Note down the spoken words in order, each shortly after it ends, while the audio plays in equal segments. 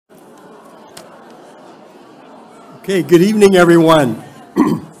Okay, good evening, everyone.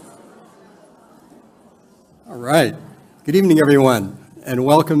 All right, good evening, everyone, and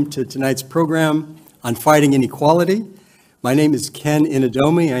welcome to tonight's program on fighting inequality. My name is Ken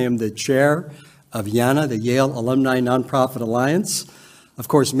Inadomi. I am the chair of YANA, the Yale Alumni Nonprofit Alliance. Of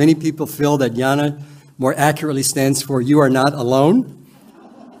course, many people feel that YANA more accurately stands for You Are Not Alone.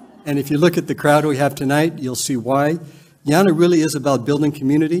 And if you look at the crowd we have tonight, you'll see why. YANA really is about building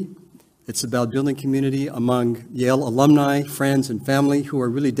community. It's about building community among Yale alumni, friends, and family who are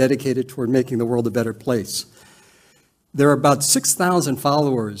really dedicated toward making the world a better place. There are about 6,000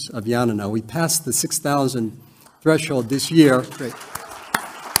 followers of YANA now. We passed the 6,000 threshold this year. Great.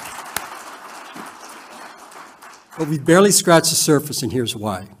 But we barely scratched the surface, and here's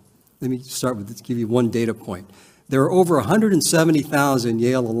why. Let me start with this, give you one data point. There are over 170,000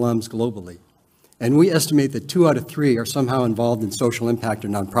 Yale alums globally, and we estimate that 2 out of 3 are somehow involved in social impact or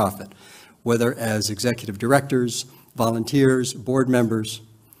nonprofit, whether as executive directors, volunteers, board members.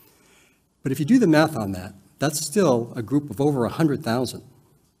 But if you do the math on that, that's still a group of over 100,000,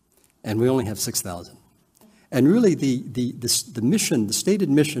 and we only have 6,000. And really the mission, the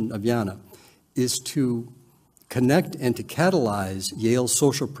stated mission of YANA is to connect and to catalyze Yale's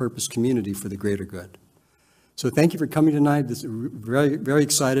social purpose community for the greater good. So thank you for coming tonight. This is very, very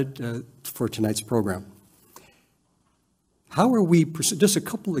excited for tonight's program. How are we, just a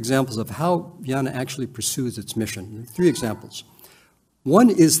couple examples of how YANA actually pursues its mission. 3 examples. One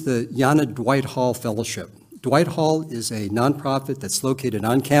is the YANA Dwight Hall Fellowship. Dwight Hall is a nonprofit that's located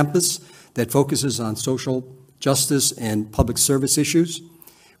on campus that focuses on social justice and public service issues.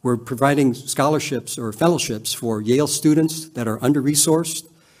 We're providing scholarships or fellowships for Yale students that are under-resourced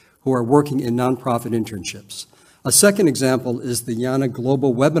who are working in nonprofit internships. A second example is the YANA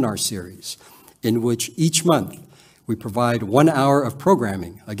Global Webinar Series, in which each month we provide 1 hour of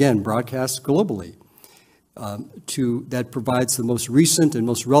programming, again, broadcast globally, that provides the most recent and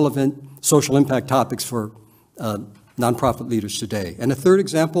most relevant social impact topics for nonprofit leaders today. And a third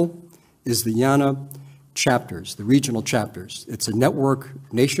example is the YANA chapters, the regional chapters. It's a network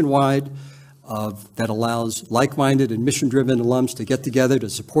nationwide that allows like-minded and mission-driven alums to get together to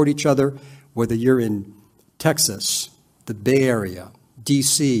support each other, whether you're in Texas, the Bay Area,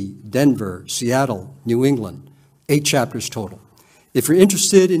 DC, Denver, Seattle, New England, 8 chapters total. If you're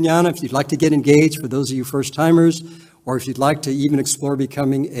interested in YANA, if you'd like to get engaged, for those of you first-timers, or if you'd like to even explore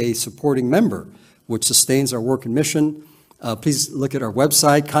becoming a supporting member, which sustains our work and mission, please look at our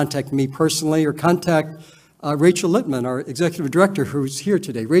website, contact me personally, or contact Rachel Littman, our executive director, who's here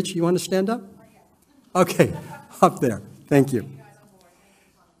today. Rachel, you want to stand up? Okay, up there. Thank you.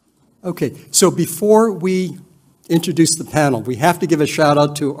 Okay, so before we introduce the panel, we have to give a shout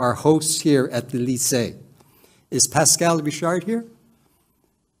out to our hosts here at the Lycée. Is Pascal Richard here?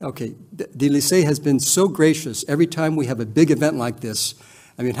 Okay, the Lycée has been so gracious every time we have a big event like this.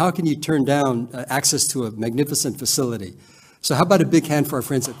 I mean, how can you turn down access to a magnificent facility? So how about a big hand for our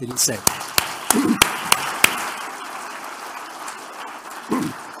friends at the Lycée?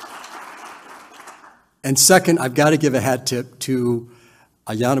 And second, I've got to give a hat tip to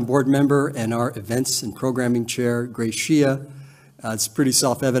a YANA board member and our events and programming chair, Grace Shia. It's pretty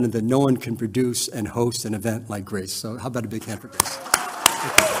self-evident that no one can produce and host an event like Grace. So how about a big hand for Grace?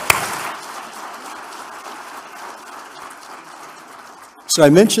 So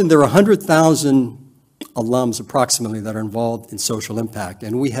I mentioned there are 100,000 alums approximately that are involved in social impact,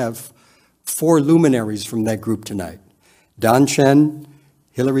 and we have 4 luminaries from that group tonight. Don Chen,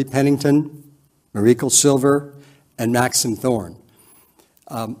 Hilary Pennington, Mariko Silver, and Maxim Thorne.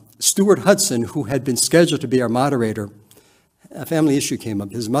 Stuart Hudson, who had been scheduled to be our moderator, a family issue came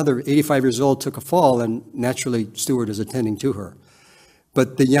up. His mother, 85 years old, took a fall, and naturally Stuart is attending to her.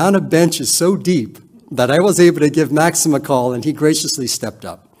 But the YANA bench is so deep that I was able to give Maxim a call, and he graciously stepped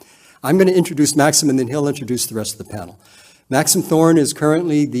up. I'm going to introduce Maxim, and then he'll introduce the rest of the panel. Maxim Thorne is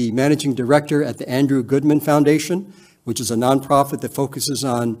currently the managing director at the Andrew Goodman Foundation, which is a nonprofit that focuses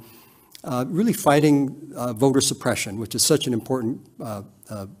on really fighting voter suppression, which is such an important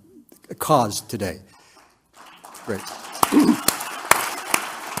cause today. Great.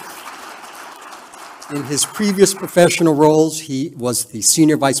 In his previous professional roles, he was the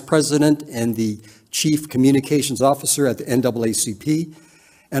senior vice president and the chief communications officer at the NAACP.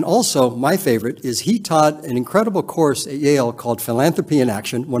 And also, my favorite is he taught an incredible course at Yale called Philanthropy in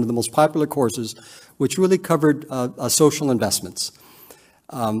Action, one of the most popular courses, which really covered social investments.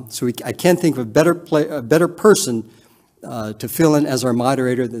 I can't think of a better person to fill in as our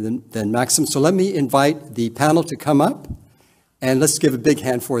moderator than Maxim. So let me invite the panel to come up, and let's give a big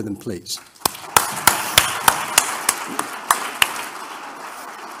hand for them, please.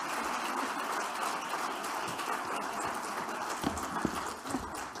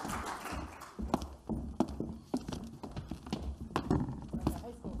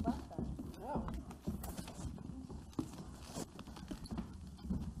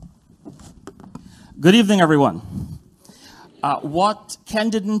 Good evening, everyone. What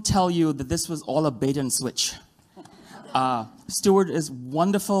Ken didn't tell you that this was all a bait and switch. Stuart is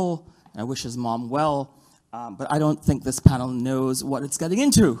wonderful. I wish his mom well, but I don't think this panel knows what it's getting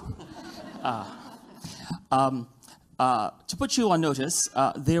into. To put you on notice,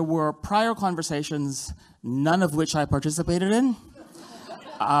 there were prior conversations, none of which I participated in.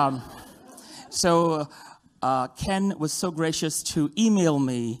 So Ken was so gracious to email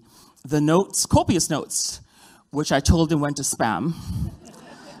me the notes, copious notes, which I told him went to spam.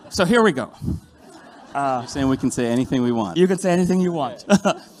 So here we go. You're saying we can say anything we want. You can say anything you want.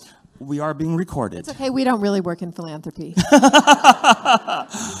 We are being recorded. It's okay, we don't really work in philanthropy.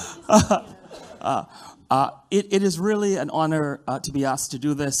 It is really an honor to be asked to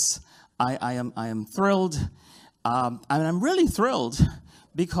do this. I am thrilled. And I'm really thrilled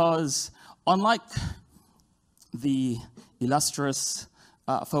because unlike the illustrious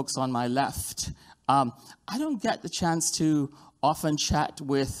folks on my left, I don't get the chance to often chat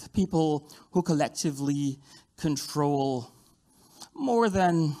with people who collectively control more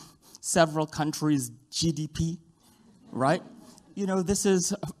than several countries' GDP, right? You know, this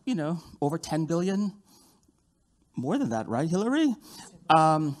is, over 10 billion. More than that, right, Hilary?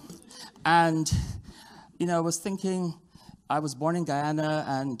 And, I was thinking, I was born in Guyana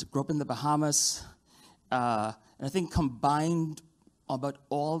and grew up in the Bahamas. And I think combined, about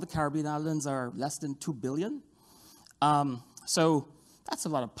all the Caribbean islands are less than 2 billion. So that's a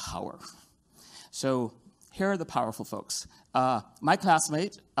lot of power. So here are the powerful folks. My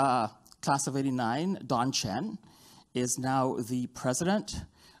classmate, class of '89, Don Chen, is now the president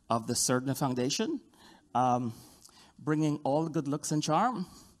of the Surdna Foundation, bringing all the good looks and charm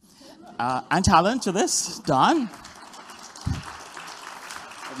and talent to this. Don?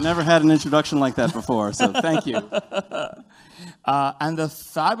 I've never had an introduction like that before, so thank you. And the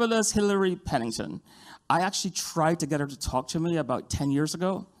fabulous Hilary Pennington. I actually tried to get her to talk to me about 10 years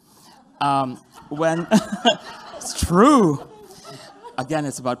ago. When, it's true. Again,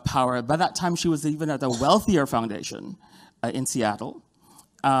 it's about power. By that time, she was even at a wealthier foundation in Seattle.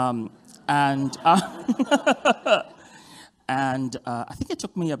 And I think it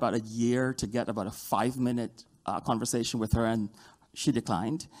took me about a year to get about a 5-minute conversation with her, and she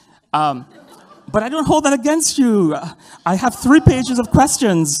declined. But I don't hold that against you. I have 3 pages of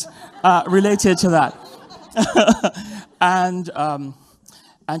questions related to that. And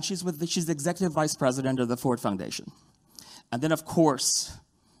she's the executive vice president of the Ford Foundation. And then, of course,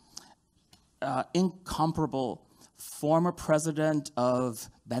 incomparable former president of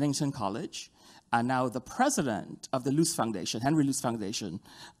Bennington College, and now the president of the Luce Foundation, Henry Luce Foundation,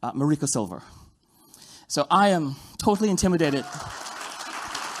 Mariko Silver. So I am totally intimidated.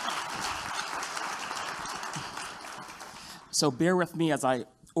 So bear with me as I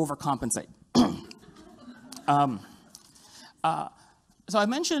overcompensate. So I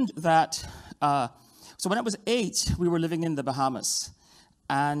mentioned that, so when I was 8, we were living in the Bahamas.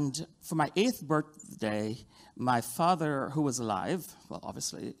 And for my 8th birthday, my father, who was alive, well,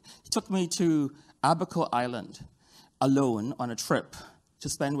 obviously, he took me to Abaco Island alone on a trip to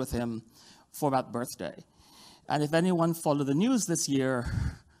spend with him for that birthday. And if anyone followed the news this year,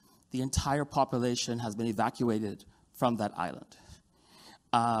 the entire population has been evacuated from that island.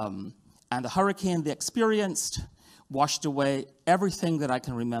 And the hurricane they experienced washed away everything that I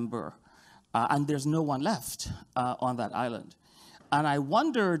can remember. And there's no one left on that island. And I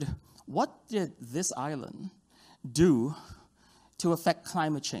wondered, what did this island do to affect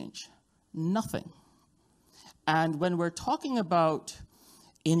climate change? Nothing. And when we're talking about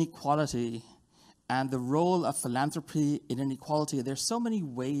inequality and the role of philanthropy in inequality, there's so many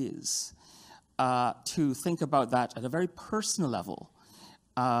ways to think about that at a very personal level,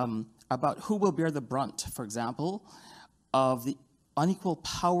 about who will bear the brunt, for example, of the unequal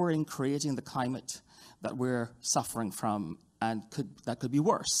power in creating the climate that we're suffering from, and that could be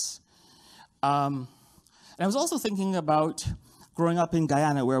worse. And I was also thinking about growing up in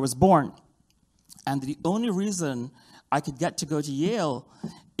Guyana, where I was born. And the only reason I could get to go to Yale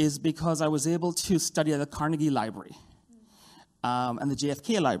is because I was able to study at the Carnegie Library and the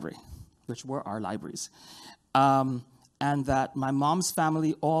JFK Library, which were our libraries. And that my mom's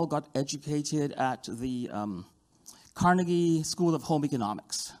family all got educated at the Carnegie School of Home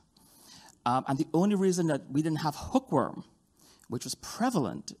Economics. And the only reason that we didn't have hookworm, which was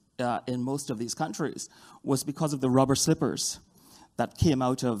prevalent in most of these countries, was because of the rubber slippers that came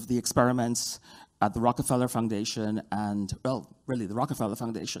out of the experiments at the Rockefeller Foundation and, well, really the Rockefeller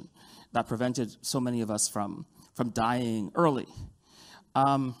Foundation that prevented so many of us from dying early.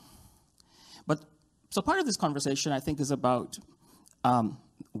 So part of this conversation, I think, is about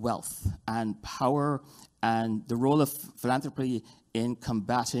wealth and power and the role of philanthropy in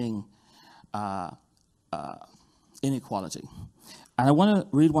combating inequality. And I want to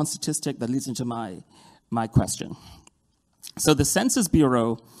read one statistic that leads into my question. So the Census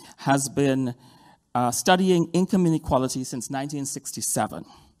Bureau has been studying income inequality since 1967.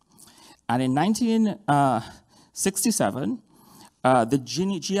 And in 1967, the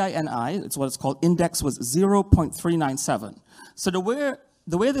GINI, it's what it's called, index was 0.397. So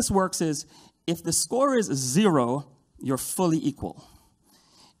the way this works is, if the score is 0, you're fully equal.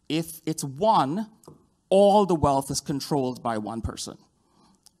 If it's 1, all the wealth is controlled by one person.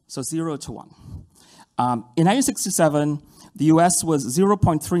 So 0 to 1. In 1967, the US was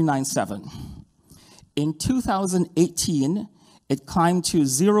 0.397. In 2018, it climbed to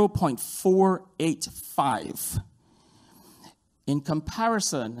 0.485. In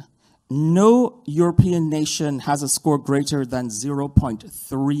comparison, no European nation has a score greater than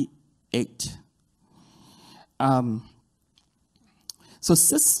 0.38. So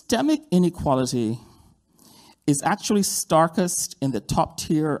systemic inequality is actually starkest in the top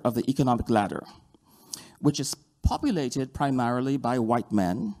tier of the economic ladder, which is populated primarily by white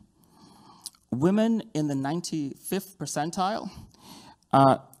men. Women in the 95th percentile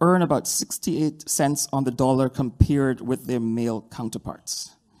earn about 68 cents on the dollar compared with their male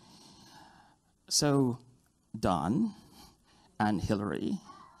counterparts. So Don and Hilary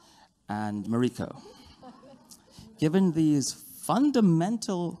and Mariko, given these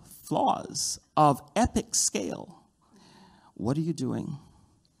fundamental flaws of epic scale, what are you doing?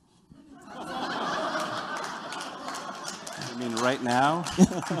 I mean, right now?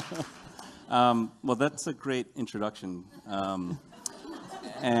 Well, that's a great introduction.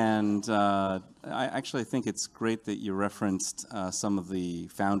 And I actually think it's great that you referenced some of the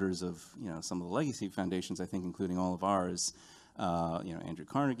founders of, some of the legacy foundations, I think, including all of ours. Andrew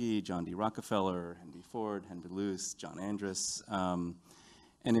Carnegie, John D. Rockefeller, Henry Ford, Henry Luce, John Andrus.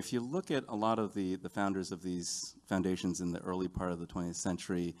 And if you look at a lot of the founders of these foundations in the early part of the 20th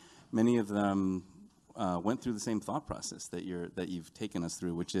century, many of them went through the same thought process that you've taken us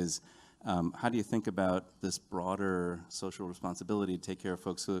through, which is, how do you think about this broader social responsibility to take care of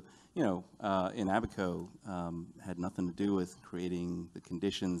folks who, in Abaco, had nothing to do with creating the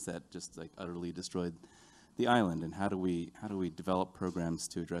conditions that just utterly destroyed the island, and how do we develop programs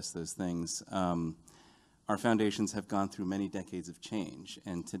to address those things? Our foundations have gone through many decades of change,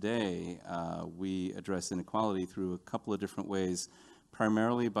 and today we address inequality through a couple of different ways,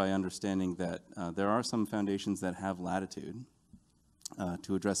 primarily by understanding that there are some foundations that have latitude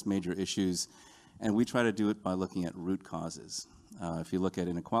to address major issues, and we try to do it by looking at root causes. If you look at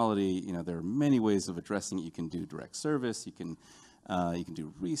inequality, there are many ways of addressing it. You can do direct service, you can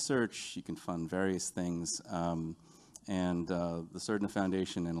do research, you can fund various things, and the Surdna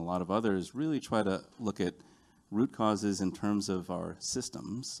Foundation and a lot of others really try to look at root causes in terms of our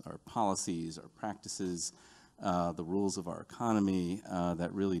systems, our policies, our practices, the rules of our economy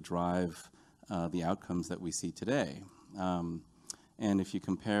that really drive the outcomes that we see today. And if you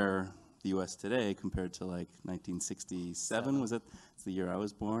compare the U.S. today compared to 1967, was it? It's the year I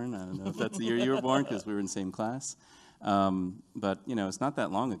was born. I don't know if that's the year you were born because we were in the same class. But it's not that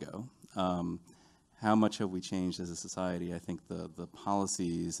long ago. How much have we changed as a society? I think the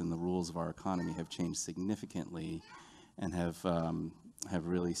policies and the rules of our economy have changed significantly, and have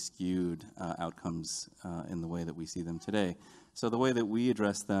really skewed outcomes in the way that we see them today. So the way that we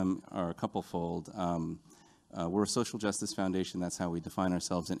address them are a couple-fold. We're a social justice foundation. That's how we define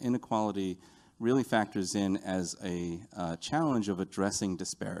ourselves. And inequality really factors in as a challenge of addressing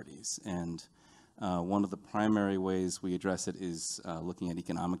disparities. And one of the primary ways we address it is looking at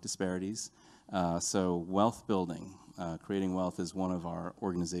economic disparities. So wealth building, creating wealth is one of our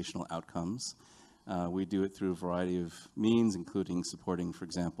organizational outcomes. We do it through a variety of means, including supporting, for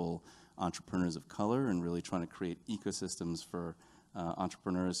example, entrepreneurs of color and really trying to create ecosystems for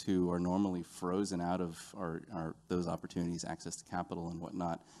entrepreneurs who are normally frozen out of those opportunities, access to capital and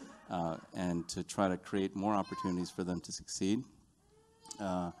whatnot, and to try to create more opportunities for them to succeed.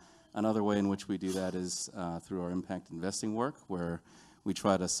 Another way in which we do that is through our impact investing work, where we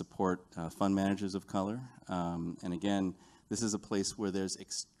try to support fund managers of color. And again, this is a place where there's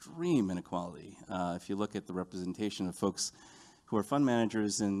extreme inequality. If you look at the representation of folks who are fund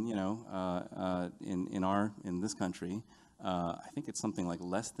managers in this country, I think it's something like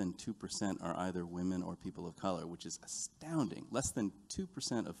less than 2% are either women or people of color, which is astounding. Less than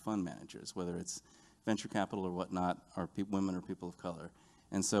 2% of fund managers, whether it's venture capital or whatnot, are women or people of color.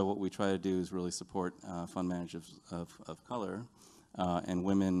 And so what we try to do is really support fund managers of color and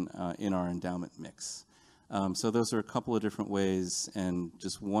women in our endowment mix. So those are a couple of different ways, and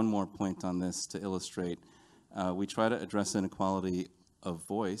just one more point on this to illustrate. We try to address inequality of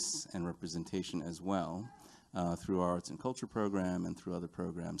voice and representation as well through our arts and culture program and through other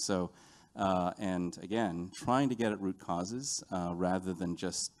programs. So, and again, trying to get at root causes rather than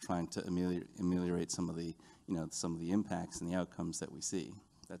just trying to ameliorate some of the, some of the impacts and the outcomes that we see.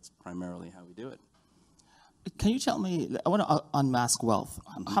 That's primarily how we do it. Can you tell me, I want to unmask wealth.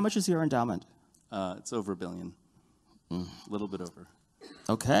 How much is your endowment? It's over $1 billion, a little bit over.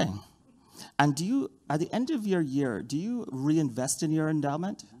 Okay. And do you, at the end of your year, do you reinvest in your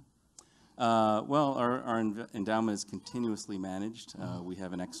endowment? Well, our endowment is continuously managed. We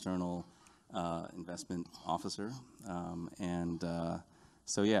have an external investment officer.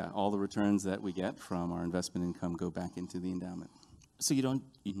 So yeah, all the returns that we get from our investment income go back into the endowment. So you don't,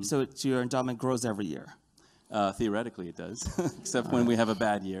 so your endowment grows every year? Theoretically it does, except when we have a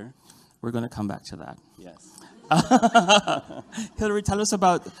bad year. We're going to come back to that. Yes. Hilary, tell us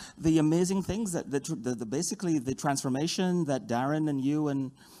about the amazing things that basically the transformation that Darren and you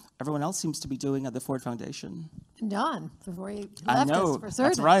and everyone else seems to be doing at the Ford Foundation. Don, before he I left know, us for Surdna.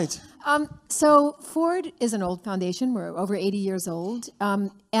 that's right. So Ford is an old foundation. We're over 80 years old.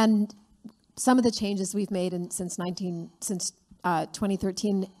 And some of the changes we've made since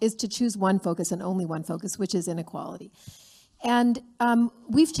 2013 is to choose one focus and only one focus, which is inequality. And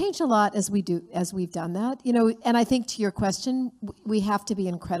we've changed a lot as we've done that, and I think to your question, we have to be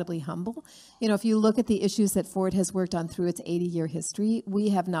incredibly humble. If you look at the issues that Ford has worked on through its 80-year history, we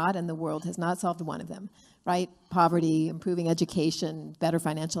have not, and the world has not solved one of them, right? Poverty, improving education, better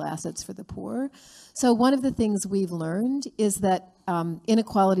financial assets for the poor. So one of the things we've learned is that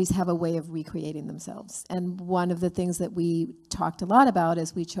inequalities have a way of recreating themselves. And one of the things that we talked a lot about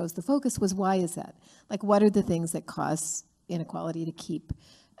as we chose the focus was, why is that? Like, what are the things that cause inequality to keep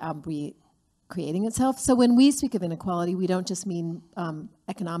recreating itself? So when we speak of inequality, we don't just mean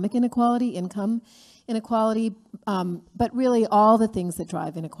economic inequality, income inequality, but really all the things that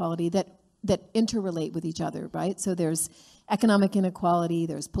drive inequality that interrelate with each other, right? So there's economic inequality,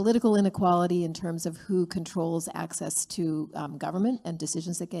 there's political inequality in terms of who controls access to government and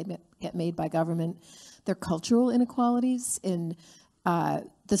decisions that get made by government. There are cultural inequalities in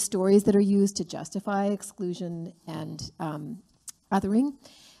the stories that are used to justify exclusion and othering.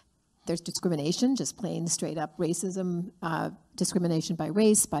 There's discrimination, just plain straight up racism, discrimination by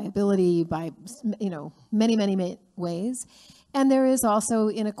race, by ability, by many, many ways. And there is also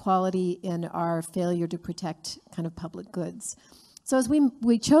inequality in our failure to protect kind of public goods. So as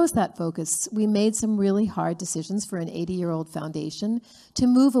we chose that focus, we made some really hard decisions for an 80-year-old foundation to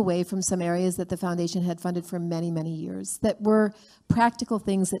move away from some areas that the foundation had funded for many, many years that were practical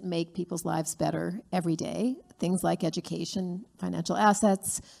things that make people's lives better every day, things like education, financial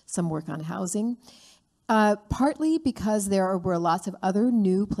assets, some work on housing. Partly because there were lots of other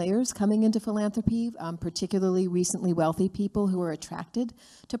new players coming into philanthropy, particularly recently wealthy people who are attracted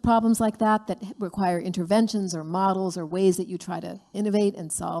to problems like that require interventions or models or ways that you try to innovate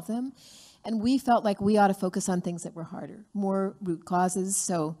and solve them. And we felt like we ought to focus on things that were harder, more root causes.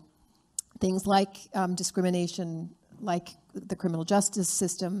 So things like discrimination, like the criminal justice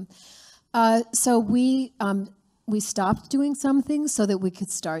system. So we stopped doing some things so that we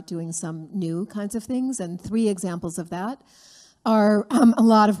could start doing some new kinds of things. And 3 examples of that are a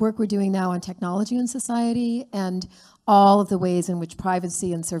lot of work we're doing now on technology in society and all of the ways in which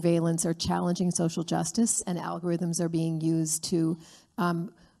privacy and surveillance are challenging social justice, and algorithms are being used to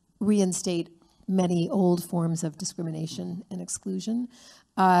reinstate many old forms of discrimination and exclusion.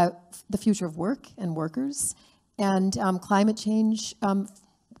 The future of work and workers, and climate change.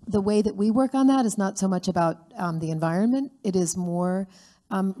 The way that we work on that is not so much about the environment. It is more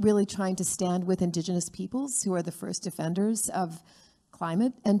really trying to stand with indigenous peoples who are the first defenders of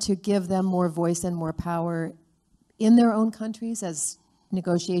climate and to give them more voice and more power in their own countries as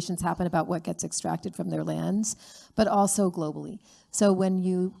negotiations happen about what gets extracted from their lands, but also globally. So when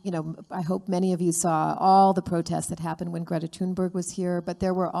I hope many of you saw all the protests that happened when Greta Thunberg was here, but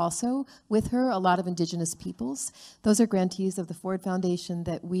there were also, with her, a lot of indigenous peoples. Those are grantees of the Ford Foundation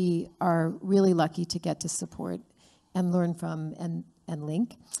that we are really lucky to get to support and learn from and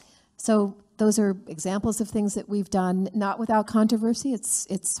link. So those are examples of things that we've done, not without controversy.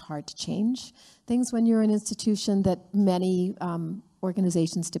 It's hard to change things when you're an institution that many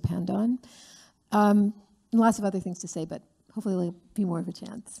organizations depend on. And lots of other things to say, but hopefully there'll be more of a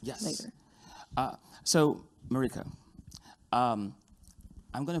chance later. So, Mariko, I'm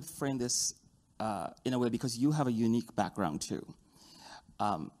going to frame this in a way because you have a unique background too.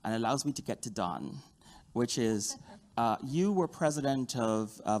 And it allows me to get to Don, which is you were president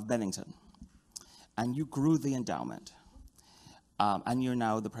of Bennington. and you grew the endowment. And you're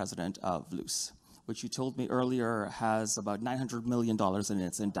now the president of Luce, which you told me earlier has about $900 million in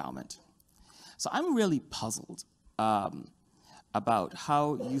its endowment. So I'm really puzzled about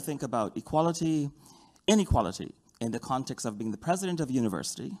how you think about inequality in the context of being the president of a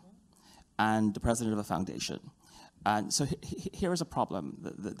university and the president of a foundation. And so here is a problem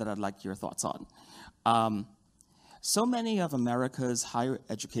that I'd like your thoughts on. So many of America's higher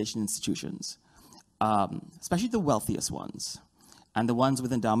education institutions, especially the wealthiest ones, and the ones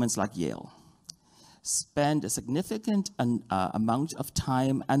with endowments like Yale, spend a significant amount of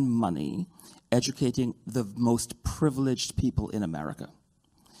time and money educating the most privileged people in America.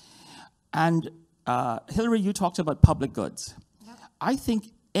 And Hilary, you talked about public goods. Yep. I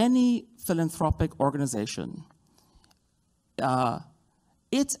think any philanthropic organization,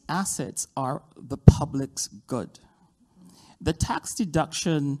 its assets are the public's good. The tax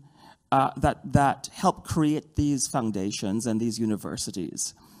deduction that helped create these foundations and these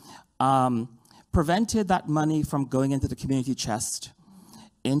universities prevented that money from going into the community chest,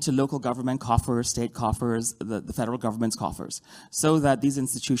 into local government coffers, state coffers, the federal government's coffers, so that these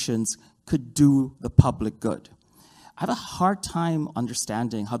institutions could do the public good. I have a hard time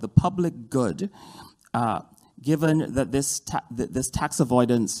understanding how the public good, given that this tax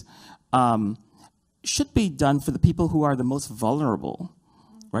avoidance should be done for the people who are the most vulnerable,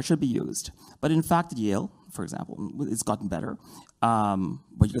 right, should be used. But in fact, Yale, for example, it's gotten better.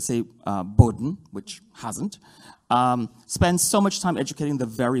 But you could say Bowdoin, which hasn't, spends so much time educating the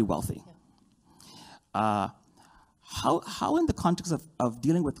very wealthy. How in the context of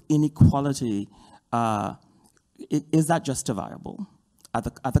dealing with inequality, is that justifiable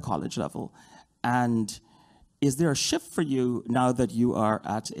at the college level? And is there a shift for you now that you are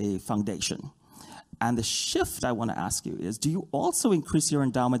at a foundation? And the shift I want to ask you is, do you also increase your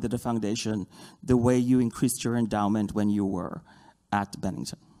endowment at the foundation the way you increased your endowment when you were at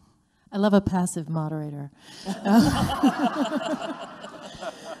Bennington? I love a passive moderator.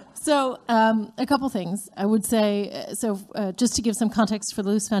 So a couple things. I would say, just to give some context for the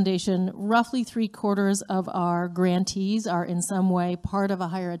Luce Foundation, roughly 3/4 of our grantees are in some way part of a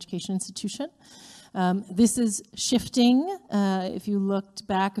higher education institution. This is shifting. If you looked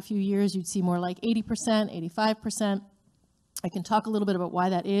back a few years, you'd see more like 80%, 85%. I can talk a little bit about why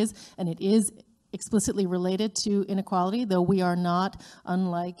that is, and it is explicitly related to inequality, though we are not,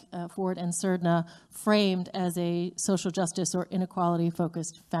 unlike Ford and Surdna, framed as a social justice or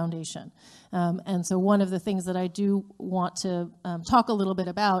inequality-focused foundation. And so one of the things that I do want to talk a little bit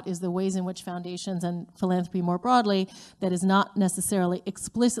about is the ways in which foundations and philanthropy more broadly that is not necessarily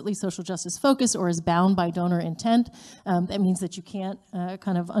explicitly social justice focused or is bound by donor intent. That means that you can't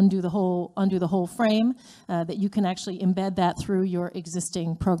kind of undo the whole frame, that you can actually embed that through your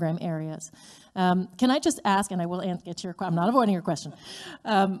existing program areas. Can I just ask, and I will get to your question, I'm not avoiding your question,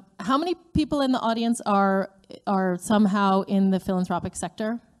 how many people in the audience are somehow in the philanthropic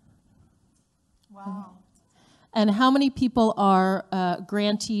sector? Wow. And how many people are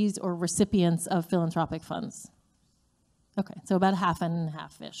grantees or recipients of philanthropic funds? Okay, so about half and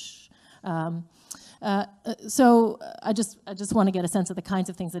half-ish. So I just want to get a sense of the kinds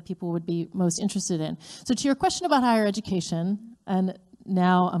of things that people would be most interested in. So to your question about higher education, and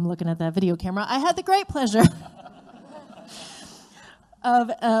now I'm looking at that video camera, I had the great pleasure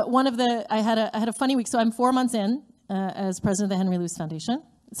of I had a funny week. So I'm 4 months in as president of the Henry Luce Foundation.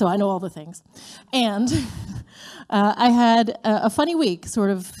 So I know all the things. And I had a funny week, sort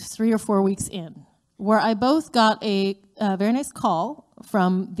of 3 or 4 weeks in, where I both got a very nice call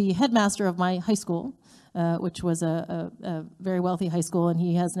from the headmaster of my high school, which was a very wealthy high school, and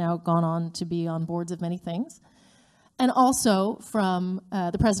he has now gone on to be on boards of many things, and also from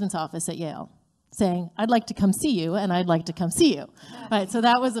the president's office at Yale, saying, I'd like to come see you, and I'd like to come see you. Right, so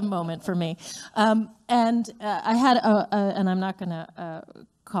that was a moment for me. And I had, and I'm not going to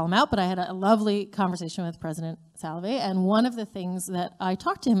call him out, but I had a lovely conversation with President Salve, and one of the things that I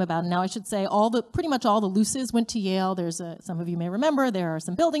talked to him about, and now I should say pretty much all the Luces went to Yale. There's some of you may remember, there are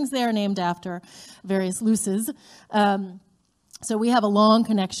some buildings there named after various Luces. So we have a long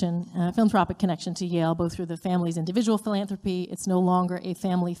connection, philanthropic connection to Yale, both through the family's individual philanthropy. It's no longer a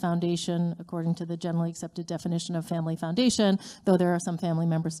family foundation, according to the generally accepted definition of family foundation, though there are some family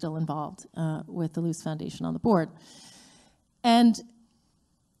members still involved with the Luce Foundation on the board. And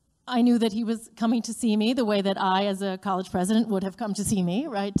I knew that he was coming to see me the way that I, as a college president, would have come to see me,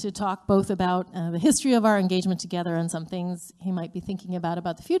 right, to talk both about the history of our engagement together and some things he might be thinking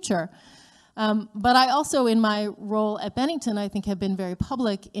about the future. But I also, in my role at Bennington, I think have been very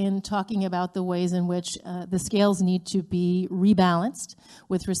public in talking about the ways in which the scales need to be rebalanced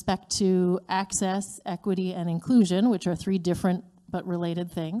with respect to access, equity, and inclusion, which are three different but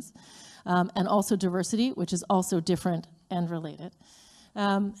related things, and also diversity, which is also different and related.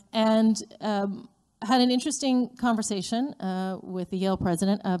 Had an interesting conversation with the Yale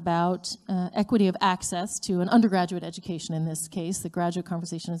president about equity of access to an undergraduate education in this case. The graduate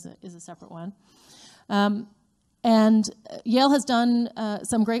conversation is a separate one. And Yale has done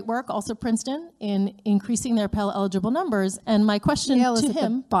some great work, also Princeton, in increasing their Pell eligible numbers. And my question Yale to is at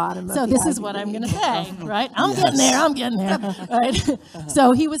him, the bottom of so the this is Ivy what I'm League. going to say, right? I'm getting there, right?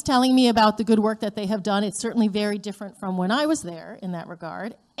 So he was telling me about the good work that they have done. It's certainly very different from when I was there in that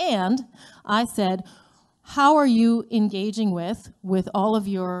regard. And I said, how are you engaging with all of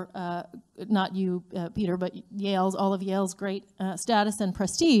your, not you, Peter, but all of Yale's great status and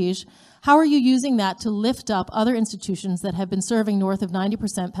prestige, how are you using that to lift up other institutions that have been serving north of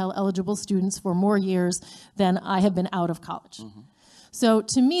 90% Pell eligible students for more years than I have been out of college? Mm-hmm. So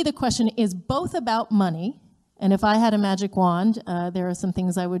to me, the question is both about money, and if I had a magic wand, there are some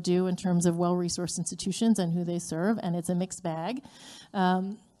things I would do in terms of well-resourced institutions and who they serve, and it's a mixed bag.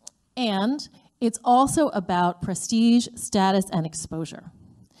 And it's also about prestige, status, and exposure.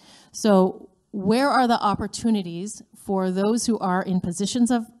 So where are the opportunities for those who are in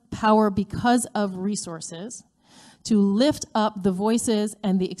positions of power because of resources to lift up the voices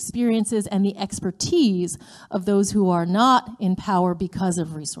and the experiences and the expertise of those who are not in power because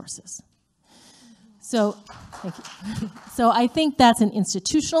of resources? So, thank you. So I think that's an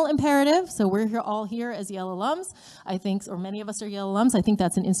institutional imperative. So we're all here as Yale alums. I think, or many of us are Yale alums. I think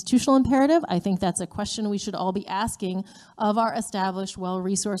that's an institutional imperative. I think that's a question we should all be asking of our established,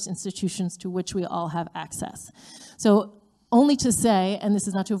 well-resourced institutions to which we all have access. So only to say, and this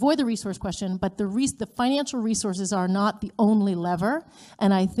is not to avoid the resource question, but the financial resources are not the only lever.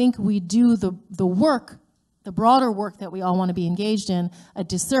 And I think we do the work, the broader work that we all want to be engaged in, a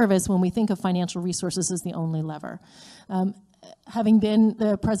disservice when we think of financial resources as the only lever. Having been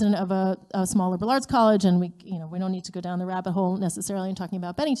the president of a small liberal arts college, and we don't need to go down the rabbit hole necessarily in talking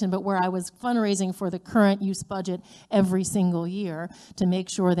about Bennington, but where I was fundraising for the current use budget every single year to make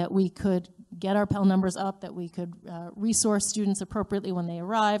sure that we could get our Pell numbers up, that we could resource students appropriately when they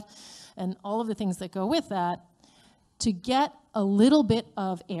arrive, and all of the things that go with that, to get a little bit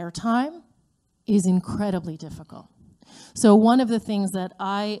of airtime is incredibly difficult. So one of the things that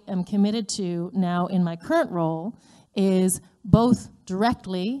I am committed to now in my current role is both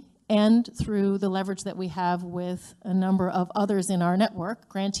directly and through the leverage that we have with a number of others in our network,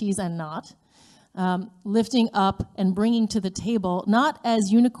 grantees and not, lifting up and bringing to the table, not as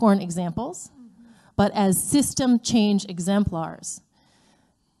unicorn examples, but as system change exemplars,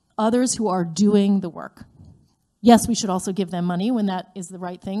 others who are doing the work. Yes, we should also give them money when that is the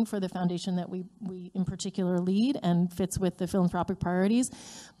right thing for the foundation that we in particular lead and fits with the philanthropic priorities.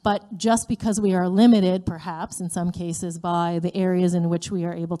 But just because we are limited, perhaps, in some cases, by the areas in which we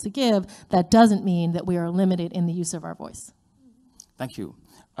are able to give, that doesn't mean that we are limited in the use of our voice. Thank you.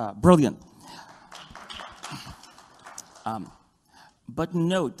 Brilliant. But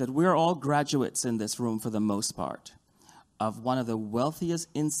note that we're all graduates in this room for the most part of one of the wealthiest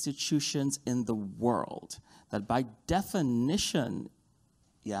institutions in the world, that by definition,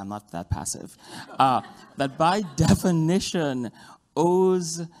 yeah, I'm not that passive, that by definition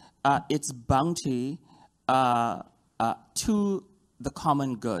owes its bounty to the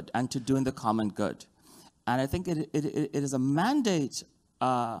common good and to doing the common good. And I think it is a mandate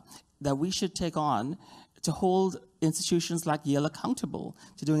that we should take on to hold institutions like Yale accountable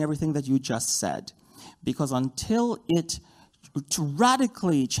to doing everything that you just said. Because until it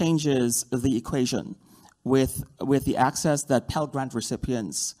radically changes the equation with the access that Pell Grant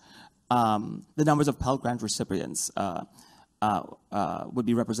recipients, the numbers of Pell Grant recipients would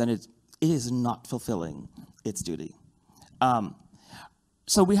be represented, it is not fulfilling its duty.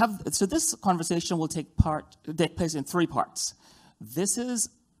 So this conversation will take place in 3 parts. This is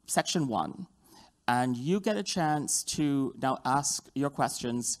section 1, and you get a chance to now ask your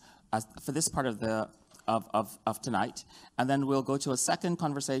questions for this part of tonight, and then we'll go to a second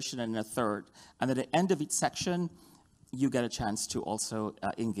conversation and a third, and at the end of each section, you get a chance to also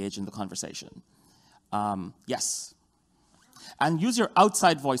engage in the conversation. Yes. And use your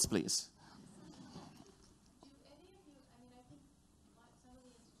outside voice, please.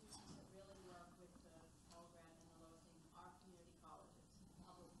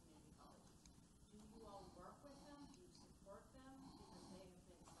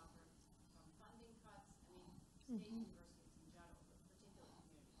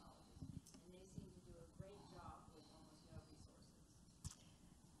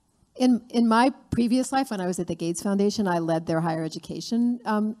 In my previous life, when I was at the Gates Foundation, I led their higher education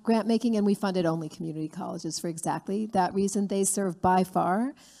grant making, and we funded only community colleges for exactly that reason. They serve by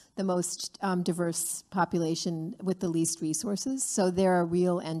far the most diverse population with the least resources, so they're a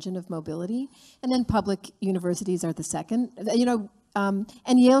real engine of mobility. And then public universities are the second. You know, and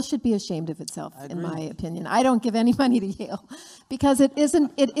Yale should be ashamed of itself, in my opinion. I don't give any money to Yale because it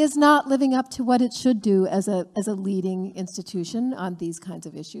is not living up to what it should do as a leading institution on these kinds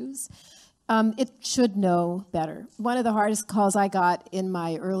of issues. It should know better. One of the hardest calls I got in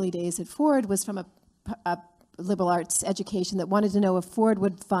my early days at Ford was from a liberal arts education that wanted to know if Ford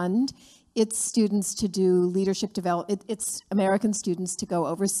would fund its students to do leadership development, its American students to go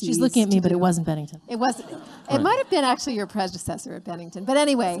overseas. She's looking at me, but it wasn't Bennington. It wasn't. It might have been actually your predecessor at Bennington. But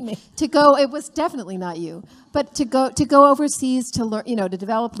anyway, to go, it was definitely not you. But to go overseas to learn, to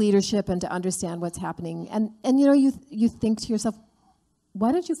develop leadership and to understand what's happening. And you think to yourself,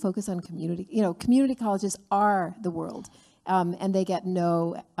 why don't you focus on community? Community colleges are the world, and they get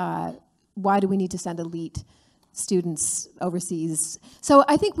no. Why do we need to send elite students overseas? So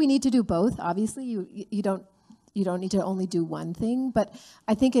I think we need to do both. Obviously, you don't need to only do one thing, but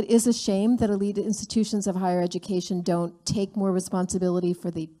I think it is a shame that elite institutions of higher education don't take more responsibility for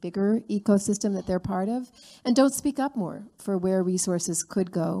the bigger ecosystem that they're part of, and don't speak up more for where resources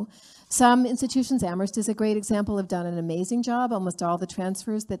could go. Some institutions, Amherst is a great example, have done an amazing job. Almost all the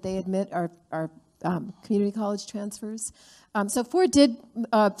transfers that they admit are community college transfers. So Ford did,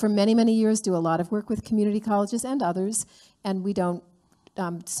 for many, many years, do a lot of work with community colleges and others, and we don't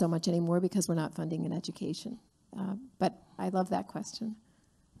so much anymore because we're not funding in education. But I love that question.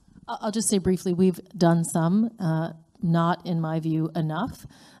 I'll just say briefly, we've done some, not, in my view, enough.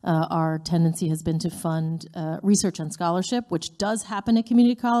 Our tendency has been to fund research and scholarship, which does happen at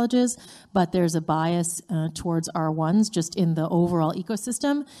community colleges, but there's a bias towards R1s just in the overall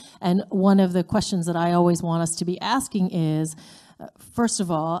ecosystem. And one of the questions that I always want us to be asking is, first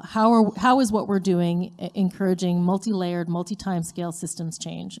of all, how is what we're doing encouraging multi-layered, multi-time scale systems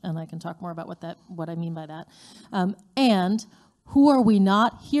change? And I can talk more about what I mean by that. And who are we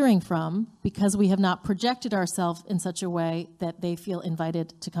not hearing from because we have not projected ourselves in such a way that they feel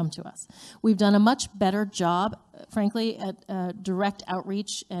invited to come to us? We've done a much better job, frankly, at direct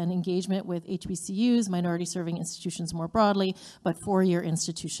outreach and engagement with HBCUs, minority-serving institutions more broadly, but four-year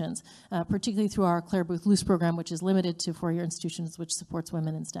institutions, particularly through our Claire Booth Luce program, which is limited to four-year institutions, which supports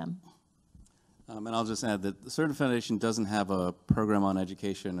women in STEM. And I'll just add that the Surdna Foundation doesn't have a program on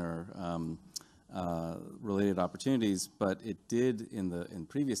education or related opportunities, but it did in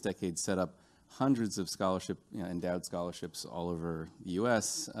previous decades set up hundreds of endowed scholarships all over the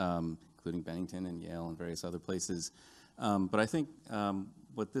U.S., including Bennington and Yale and various other places. But I think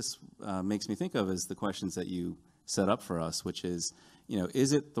what this makes me think of is the questions that you set up for us, which is,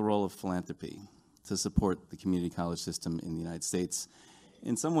 is it the role of philanthropy to support the community college system in the United States?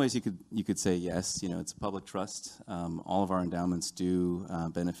 In some ways, you could say yes. It's a public trust. All of our endowments do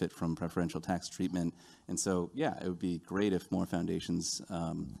benefit from preferential tax treatment, and so yeah, it would be great if more foundations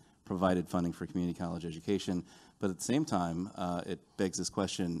provided funding for community college education. But at the same time, it begs this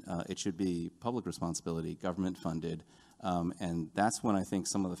question: it should be public responsibility, government funded, and that's when I think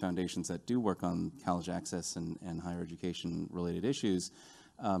some of the foundations that do work on college access and higher education related issues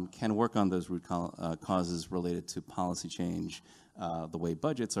can work on those root causes related to policy change. The way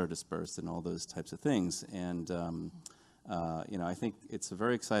budgets are dispersed and all those types of things. And, I think it's a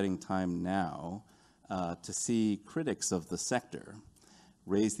very exciting time now to see critics of the sector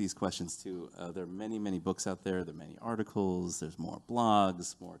raise these questions too. There are many, many books out there. There are many articles. There's more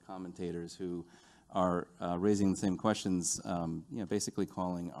blogs, more commentators who are raising the same questions, basically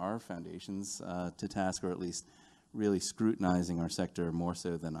calling our foundations to task, or at least really scrutinizing our sector more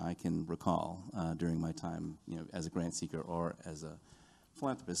so than I can recall during my time, as a grant seeker or as a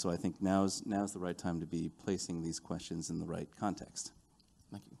philanthropist. So I think now's the right time to be placing these questions in the right context.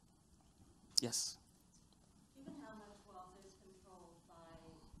 Thank you. Yes. Given how much wealth is controlled by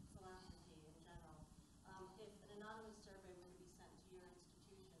philanthropy in general, if an anonymous survey were to be sent to your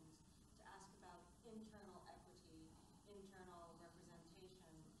institutions to ask about internal equity, internal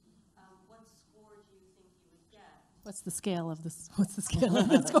representation, what score do you think you would get? What's the scale of this? What's the scale of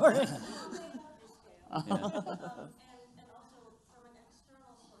the scoring? And also from an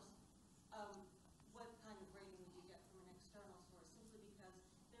external source, what kind of rating would you get from an external source? Simply because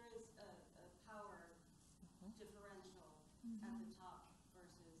there is a power differential at the top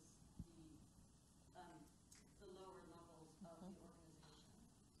versus the lower levels of the organization.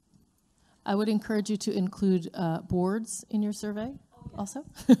 I would encourage you to include boards in your survey. Oh also,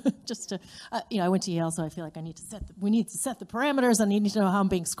 just to, I went to Yale, so I feel like we need to set the parameters. I need to know how I'm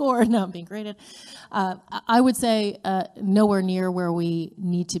being scored and how I'm being graded. I would say nowhere near where we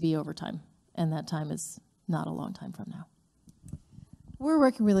need to be over time, and that time is not a long time from now. We're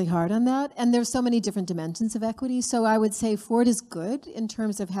working really hard on that, and there's so many different dimensions of equity. So I would say Ford is good in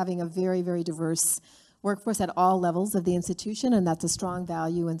terms of having a very, very diverse workforce at all levels of the institution, and that's a strong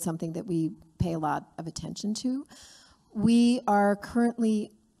value and something that we pay a lot of attention to. We are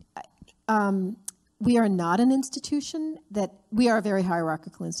currently, we are not an institution we are a very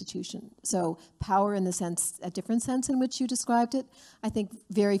hierarchical institution. So power in the sense, a different sense in which you described it, I think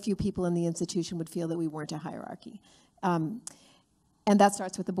very few people in the institution would feel that we weren't a hierarchy. And that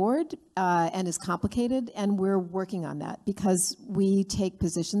starts with the board and is complicated, and we're working on that because we take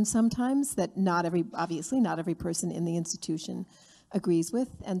positions sometimes that obviously not every person in the institution agrees with,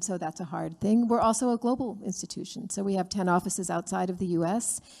 and so that's a hard thing. We're also a global institution, so we have 10 offices outside of the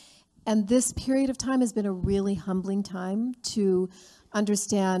US, and this period of time has been a really humbling time to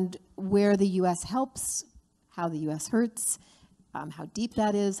understand where the US helps, how the US hurts, how deep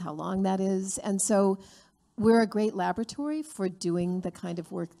that is, how long that is, and so we're a great laboratory for doing the kind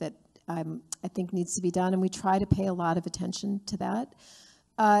of work that I think needs to be done, and we try to pay a lot of attention to that.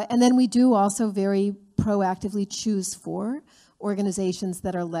 And then we do also very proactively choose for organizations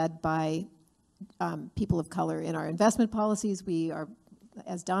that are led by people of color in our investment policies. We are,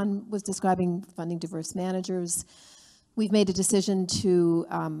 as Don was describing, funding diverse managers. We've made a decision to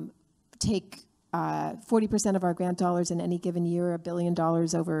take 40% of our grant dollars in any given year, $1 billion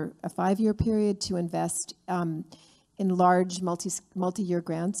over a 5-year period, to invest in large multi-year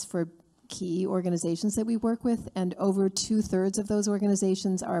grants for key organizations that we work with, and over 2/3 of those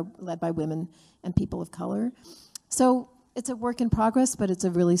organizations are led by women and people of color. So it's a work in progress, but it's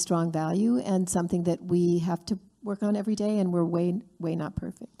a really strong value and something that we have to work on every day, and we're way not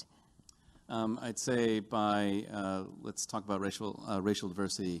perfect. I'd say let's talk about racial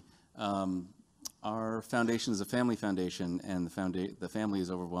diversity. Our foundation is a family foundation, and the family is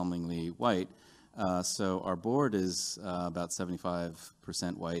overwhelmingly white. So our board is about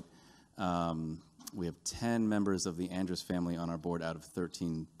 75% white. We have 10 members of the Andrus family on our board out of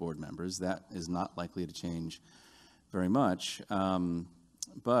 13 board members. That is not likely to change very much.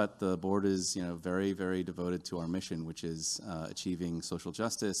 But the board is, very, very devoted to our mission, which is achieving social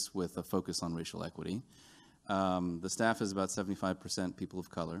justice with a focus on racial equity. The staff is about 75% people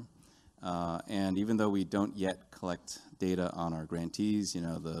of color. And even though we don't yet collect data on our grantees,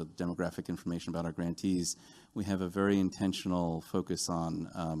 the demographic information about our grantees, we have a very intentional focus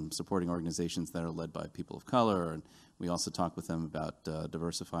on supporting organizations that are led by people of color, and we also talk with them about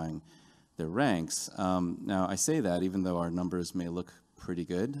diversifying their ranks. Now, I say that even though our numbers may look pretty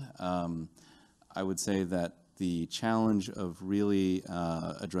good, I would say that the challenge of really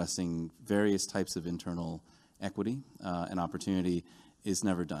addressing various types of internal equity and opportunity is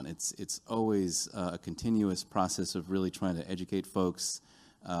never done. It's always a continuous process of really trying to educate folks,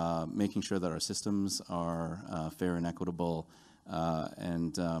 making sure that our systems are fair and equitable,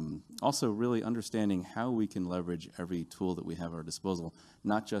 and also really understanding how we can leverage every tool that we have at our disposal,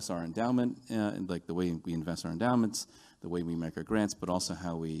 not just our endowment, like the way we invest our endowments, the way we make our grants, but also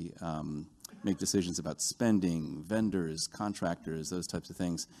how we make decisions about spending, vendors, contractors, those types of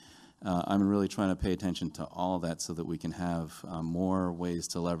things. I'm really trying to pay attention to all of that so that we can have more ways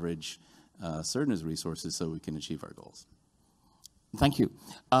to leverage Surdna's resources so we can achieve our goals. Thank you.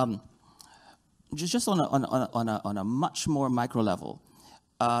 Just on a much more micro level,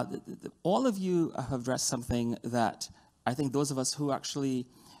 all of you have addressed something that I think those of us who actually,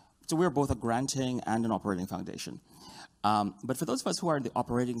 so we're both a granting and an operating foundation. But for those of us who are on the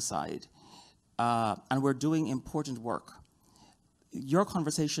operating side, and we're doing important work, your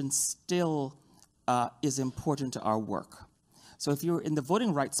conversation still is important to our work. So if you're in the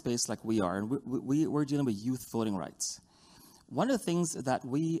voting rights space like we are, and we're dealing with youth voting rights, one of the things that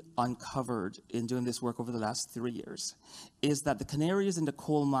we uncovered in doing this work over the last 3 years is that the canaries in the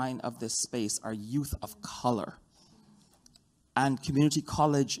coal mine of this space are youth of color and community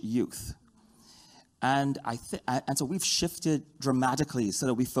college youth. And so we've shifted dramatically so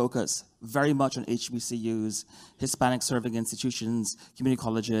that we focus very much on HBCUs, Hispanic serving institutions, community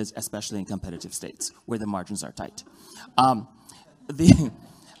colleges, especially in competitive states where the margins are tight. But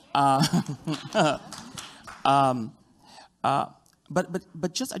I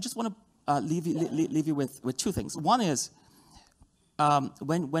just want to leave you with two things. One is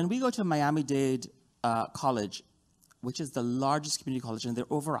when we go to Miami-Dade College, which is the largest community college, and there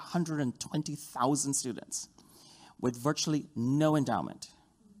are over 120,000 students with virtually no endowment.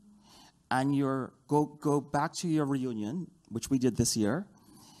 And you go back to your reunion which we did this year,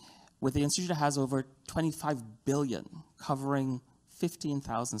 with the institute that has over 25 billion, covering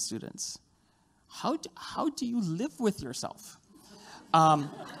 15,000 students. How do you live with yourself? No.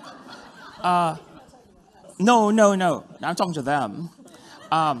 I'm talking to them.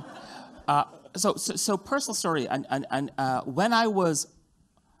 So personal story, and when I was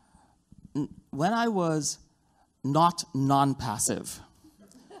not non-passive,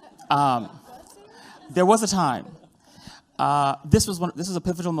 there was a time. This was a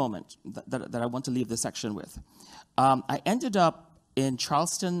pivotal moment that I want to leave this section with. I ended up in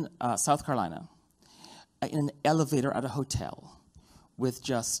Charleston, South Carolina, in an elevator at a hotel with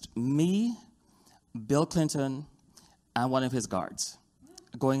just me, Bill Clinton, and one of his guards,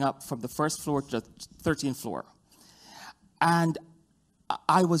 going up from the first floor to the 13th floor. And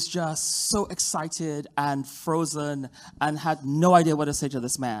I was just so excited and frozen and had no idea what to say to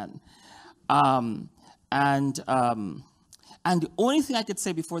this man. And the only thing I could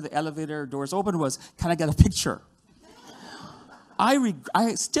say before the elevator doors opened was, "Can I get a picture?"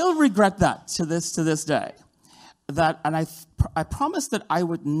 I still regret that to this day. And I promised that I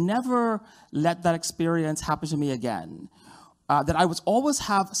would never let that experience happen to me again. That I would always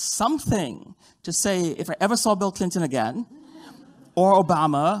have something to say if I ever saw Bill Clinton again, or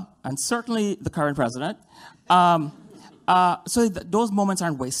Obama, and certainly the current president, so those moments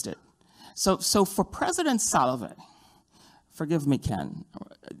aren't wasted. So for President Salovey, forgive me, Ken,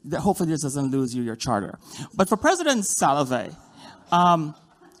 hopefully this doesn't lose you your charter, but for President Salovey,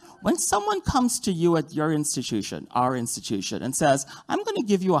 when someone comes to you at your institution, our institution, and says, "I'm going to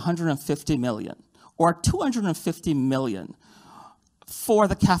give you $150 million or $250 million for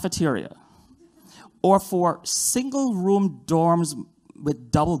the cafeteria, or for single-room dorms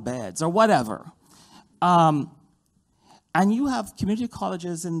with double beds, or whatever," and you have community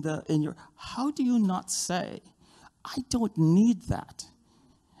colleges in your, how do you not say, "I don't need that.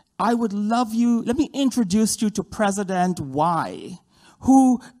 I would love you, let me introduce you to President Y,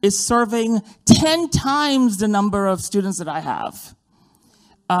 who is serving 10 times the number of students that I have."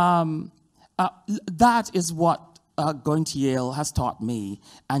 That is what going to Yale has taught me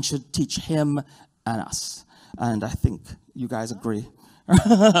and should teach him and us. And I think you guys agree.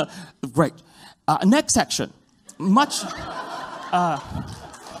 Great. Next section. Next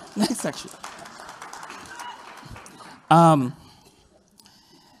section.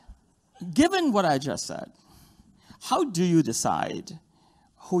 Given what I just said, how do you decide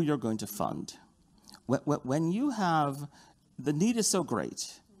who you're going to fund? When you have, the need is so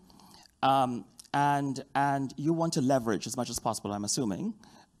great, and you want to leverage as much as possible, I'm assuming,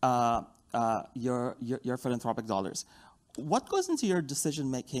 your philanthropic dollars. What goes into your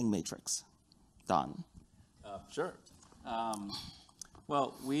decision-making matrix, Don? Sure.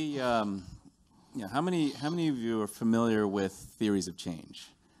 Well, how many of you are familiar with theories of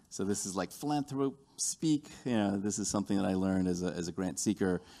change? So this is like philanthrope speak. This is something that I learned as a grant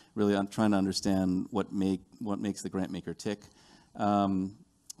seeker. Really, I'm trying to understand what makes the grant maker tick. I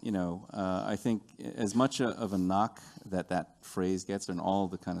think as much of a knock that phrase gets, and all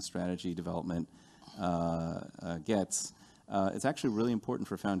the kind of strategy development gets, it's actually really important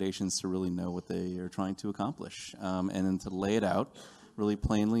for foundations to really know what they are trying to accomplish, and then to lay it out really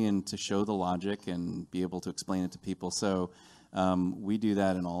plainly and to show the logic and be able to explain it to people. So we do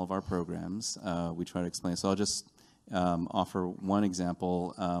that in all of our programs. We try to explain. So I'll just offer one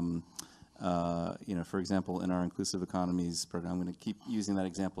example. For example, in our Inclusive Economies program, I'm going to keep using that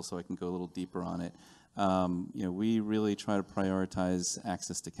example so I can go a little deeper on it. We really try to prioritize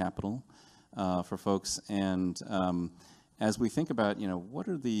access to capital for folks, and as we think about, what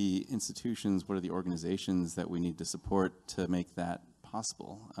are the institutions, what are the organizations that we need to support to make that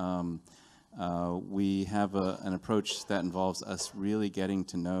possible? We have an approach that involves us really getting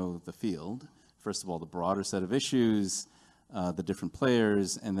to know the field. First of all, the broader set of issues, the different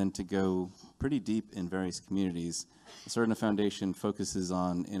players, and then to go pretty deep in various communities. The Surdna Foundation focuses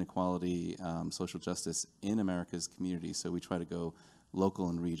on inequality, social justice in America's communities, so we try to go local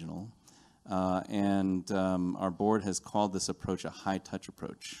and regional. Our board has called this approach a high-touch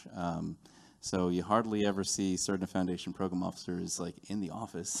approach. So you hardly ever see Surdna Foundation program officers like in the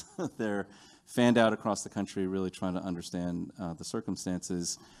office. They're fanned out across the country, really trying to understand the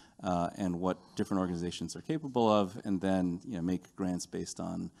circumstances and what different organizations are capable of, and then make grants based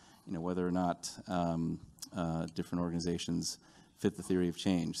on whether or not different organizations fit the theory of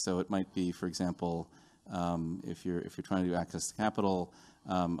change. So it might be, for example, if you're trying to do access to capital,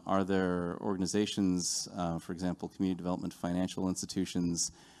 are there organizations, for example, community development financial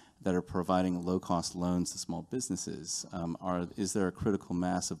institutions that are providing low-cost loans to small businesses? Is there a critical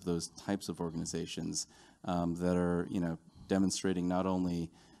mass of those types of organizations that are demonstrating not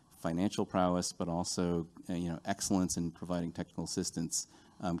only financial prowess, but also excellence in providing technical assistance.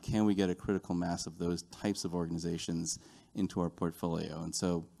 Can we get a critical mass of those types of organizations into our portfolio? And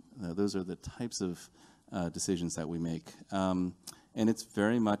so those are the types of decisions that we make. And it's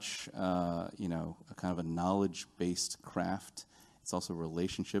very much, a kind of a knowledge-based craft. It's also a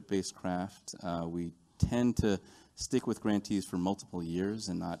relationship-based craft. We tend to stick with grantees for multiple years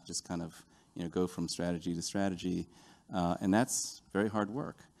and not just kind of, go from strategy to strategy. And that's very hard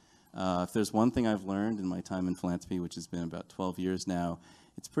work. If there's one thing I've learned in my time in philanthropy, which has been about 12 years now,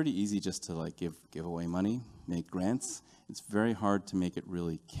 it's pretty easy just to like give away money, make grants. It's very hard to make it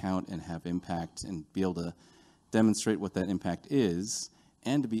really count and have impact and be able to demonstrate what that impact is,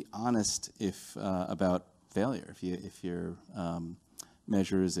 and to be honest about failure. If your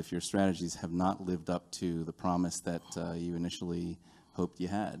measures, if your strategies have not lived up to the promise that you initially hoped you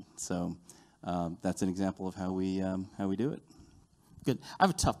had. So that's an example of how we do it. Good. I have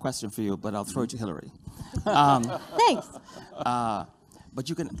a tough question for you, but I'll throw it to Hilary. Thanks. But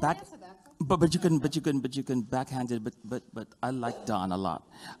you can but you can backhand it. But I like Don a lot.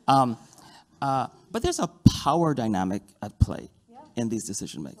 But there's a power dynamic at play in these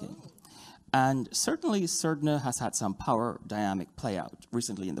decision making, and certainly Surdna has had some power dynamic play out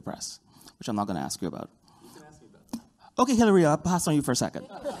recently in the press, which I'm not going to ask you about. You can ask me about that. Okay, Hilary, I'll pass on you for a second.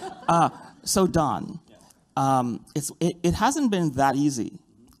 So Don, it hasn't been that easy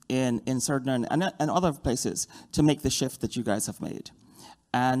in Surdna and other places to make the shift that you guys have made.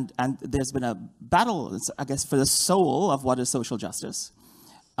 And there's been a battle, I guess, for the soul of what is social justice,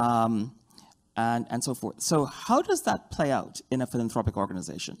 and so forth. So how does that play out in a philanthropic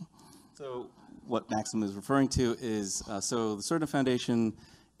organization? So what Maxim is referring to is, so the Surdna Foundation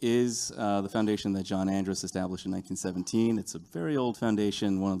is the foundation that John Andrus established in 1917. It's a very old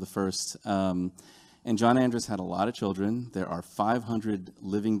foundation, one of the first. And John Andrus had a lot of children. There are 500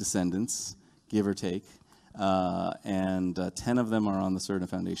 living descendants, give or take. And 10 of them are on the Surdna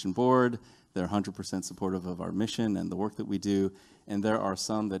Foundation board. They're 100% supportive of our mission and the work that we do. And there are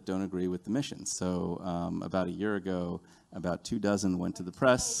some that don't agree with the mission. So about a year ago, about 24 went to the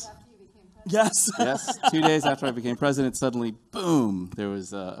press. Yes. Yes, 2 days after I became president, suddenly, boom, there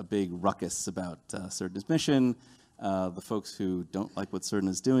was a big ruckus about Surdna's mission. The folks who don't like what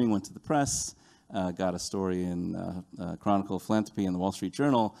Surdna's doing went to the press, got a story in Chronicle of Philanthropy in the Wall Street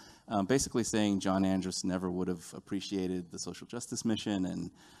Journal, basically saying John Andrus never would have appreciated the social justice mission,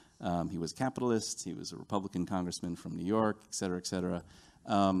 and he was a capitalist, he was a Republican congressman from New York, et cetera, et cetera.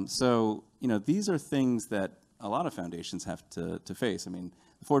 So, these are things that a lot of foundations have to face. I mean,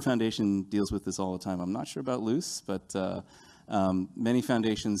 the Ford Foundation deals with this all the time. I'm not sure about Luce, but many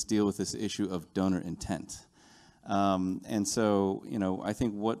foundations deal with this issue of donor intent. And so, I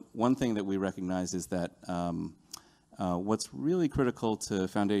think one thing that we recognize is that what's really critical to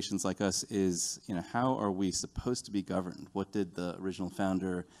foundations like us is, how are we supposed to be governed? What did the original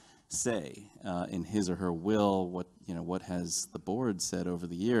founder say in his or her will? What has the board said over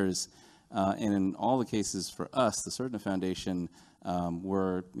the years? And in all the cases for us, the Surdna Foundation,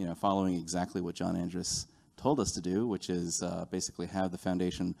 we're following exactly what John Andrus told us to do, which is basically have the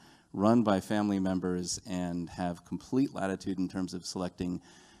foundation run by family members and have complete latitude in terms of selecting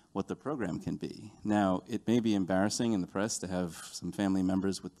what the program can be. Now, it may be embarrassing in the press to have some family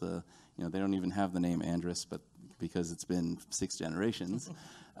members with they don't even have the name Andrus, but because it's been 6 generations,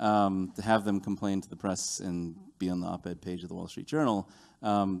 to have them complain to the press and be on the op-ed page of the Wall Street Journal.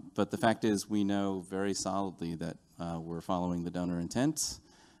 But the fact is, we know very solidly that we're following the donor intent,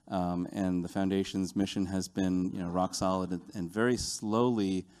 and the foundation's mission has been rock solid and very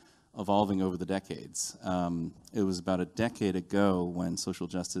slowly evolving over the decades. It was about a decade ago when social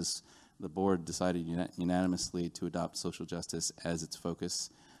justice, the board decided unanimously to adopt social justice as its focus.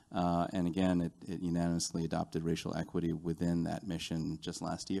 And again, it unanimously adopted racial equity within that mission just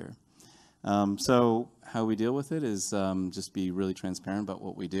last year. So how we deal with it is just be really transparent about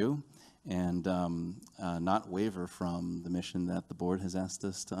what we do and not waver from the mission that the board has asked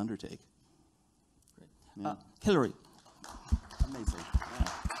us to undertake. Yeah. Hilary. Amazing.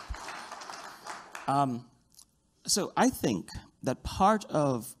 Yeah. So I think that part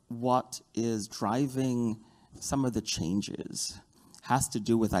of what is driving some of the changes has to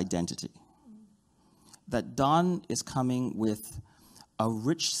do with identity. That Don is coming with a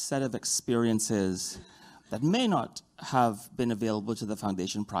rich set of experiences that may not have been available to the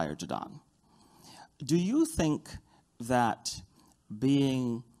foundation prior to Don. Do you think that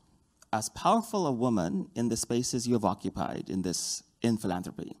being as powerful a woman in the spaces you have occupied in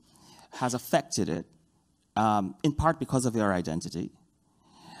philanthropy has affected it, in part because of your identity?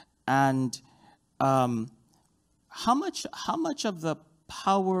 And how much of the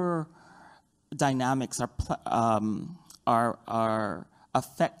power dynamics are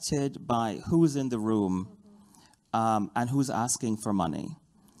affected by who's in the room and who's asking for money?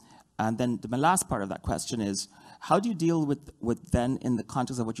 And then my last part of that question is, how do you deal with then in the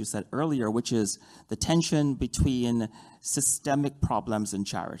context of what you said earlier, which is the tension between systemic problems and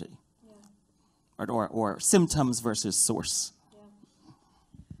charity, or symptoms versus source?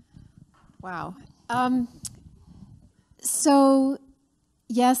 Wow. So,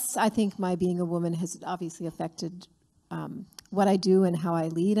 yes, I think my being a woman has obviously affected what I do and how I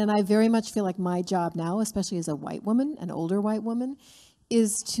lead. And I very much feel like my job now, especially as a white woman, an older white woman,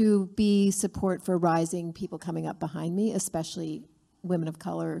 is to be support for rising people coming up behind me, especially women of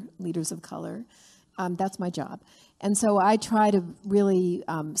color, leaders of color. That's my job. And so I try to really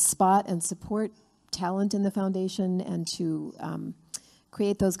spot and support talent in the foundation and to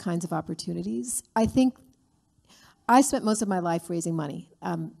create those kinds of opportunities. I think I spent most of my life raising money.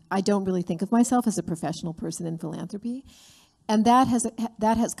 I don't really think of myself as a professional person in philanthropy. And that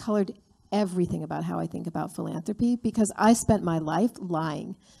has colored everything about how I think about philanthropy, because I spent my life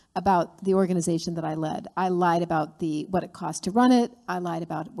lying about the organization that I led. I lied about what it cost to run it. I lied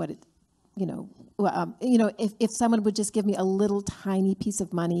about what it, if someone would just give me a little tiny piece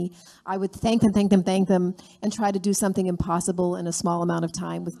of money, I would thank them, and try to do something impossible in a small amount of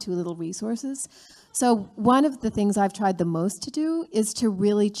time with too little resources. So one of the things I've tried the most to do is to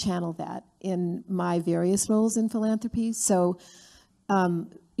really channel that in my various roles in philanthropy. So,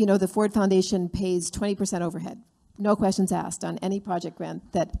 the Ford Foundation pays 20% overhead, no questions asked, on any project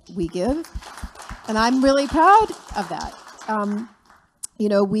grant that we give. And I'm really proud of that.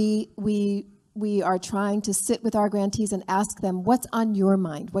 We are trying to sit with our grantees and ask them, what's on your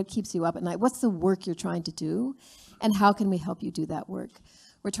mind? What keeps you up at night? What's the work you're trying to do? And how can we help you do that work?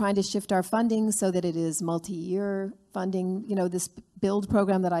 We're trying to shift our funding so that it is multi-year funding. This build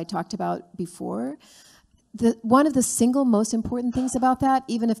program that I talked about before, one of the single most important things about that,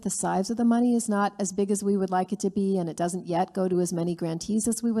 even if the size of the money is not as big as we would like it to be, and it doesn't yet go to as many grantees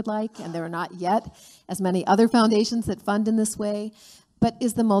as we would like, and there are not yet as many other foundations that fund in this way, but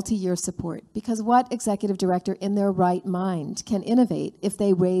is the multi-year support. Because what executive director in their right mind can innovate if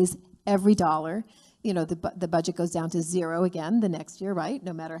they raise every dollar? The budget goes down to zero again the next year, right?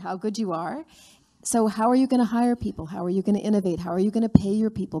 No matter how good you are. So how are you going to hire people? How are you going to innovate? How are you going to pay your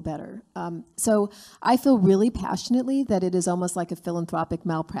people better? So I feel really passionately that it is almost like a philanthropic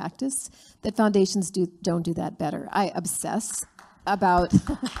malpractice that foundations don't do that better. I obsess about,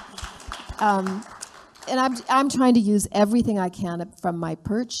 and I'm trying to use everything I can from my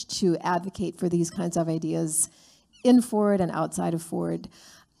perch to advocate for these kinds of ideas in Ford and outside of Ford.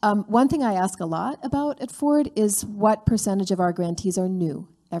 One thing I ask a lot about at Ford is what percentage of our grantees are new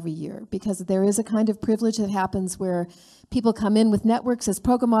every year, because there is a kind of privilege that happens where people come in with networks as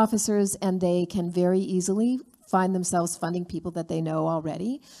program officers and they can very easily find themselves funding people that they know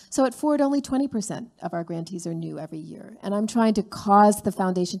already. So at Ford, only 20% of our grantees are new every year. And I'm trying to cause the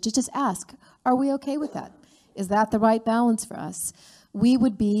foundation to just ask, are we okay with that? Is that the right balance for us? We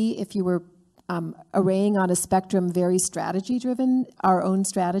would be, if you were arraying on a spectrum, very strategy-driven, our own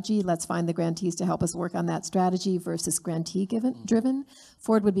strategy. Let's find the grantees to help us work on that strategy versus grantee-driven.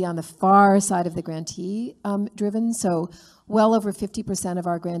 Ford would be on the far side of the grantee-driven. So well over 50% of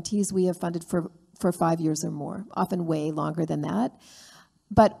our grantees we have funded for 5 years or more, often way longer than that.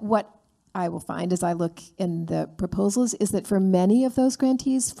 But what I will find as I look in the proposals is that for many of those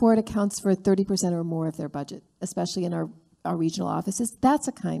grantees, Ford accounts for 30% or more of their budget, especially in our regional offices. That's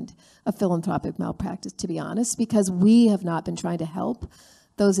a kind of philanthropic malpractice, to be honest, because we have not been trying to help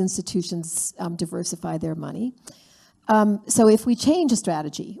those institutions diversify their money. So if we change a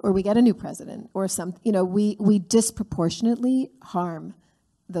strategy, or we get a new president, or we disproportionately harm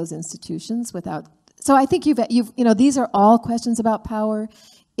those institutions without. So I think these are all questions about power.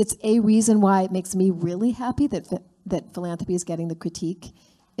 It's a reason why it makes me really happy that philanthropy is getting the critique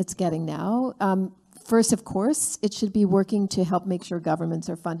it's getting now. First, of course, it should be working to help make sure governments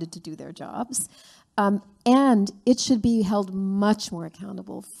are funded to do their jobs. And it should be held much more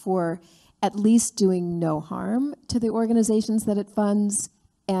accountable for at least doing no harm to the organizations that it funds,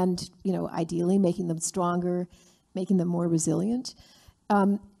 and ideally making them stronger, making them more resilient.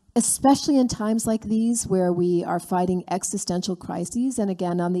 Especially in times like these where we are fighting existential crises. And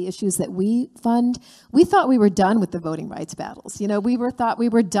again, on the issues that we fund, we thought we were done with the voting rights battles. We thought we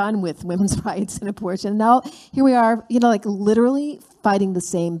were done with women's rights and abortion. Now here we are, literally fighting the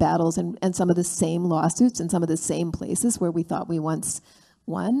same battles and some of the same lawsuits in some of the same places where we thought we once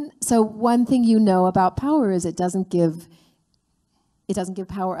won. So one thing about power is it doesn't give It doesn't give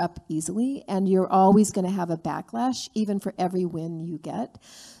power up easily, and you're always going to have a backlash, even for every win you get.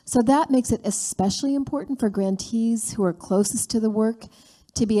 So that makes it especially important for grantees who are closest to the work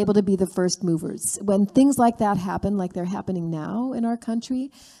to be able to be the first movers. When things like that happen, like they're happening now in our country,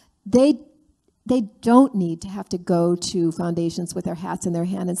 they don't need to have to go to foundations with their hats in their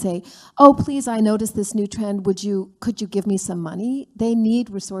hand and say, oh, please, I noticed this new trend. Could you give me some money? They need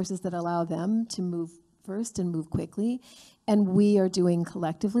resources that allow them to move first and move quickly. And we are doing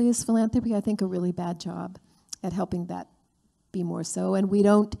collectively as philanthropy, I think, a really bad job at helping that be more so. And we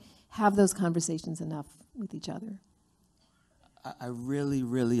don't have those conversations enough with each other. I really,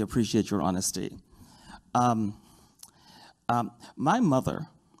 really appreciate your honesty. My mother,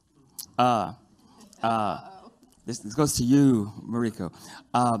 this goes to you, Mariko,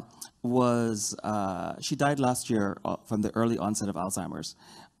 she died last year from the early onset of Alzheimer's.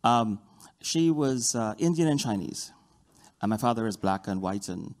 She was Indian and Chinese, and my father is black and white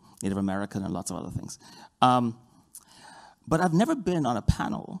and Native American and lots of other things. But I've never been on a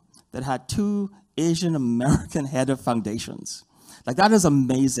panel that had 2 Asian American head of foundations. Like, that is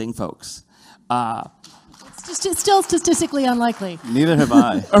amazing, folks. It's still statistically unlikely. Neither have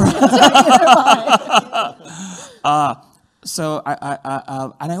I. So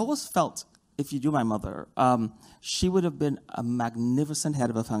I always felt, if you do my mother, she would have been a magnificent head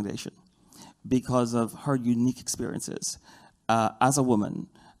of a foundation because of her unique experiences as a woman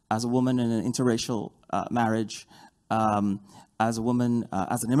in an interracial marriage, as a woman,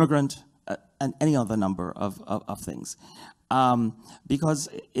 as an immigrant, and any other number of things. Because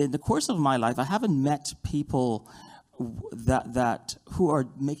in the course of my life, I haven't met people who are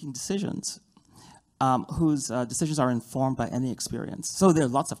making decisions, whose decisions are informed by any experience. So there are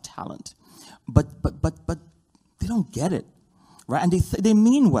lots of talent, but they don't get it, right? And they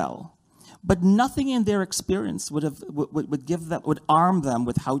mean well, but nothing in their experience would arm them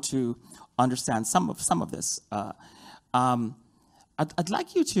with how to understand some of this. I'd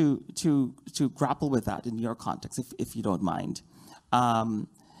like you to grapple with that in your context, if you don't mind. And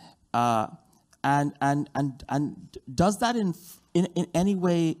does that in any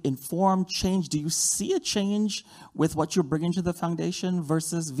way inform change? Do you see a change with what you're bringing to the foundation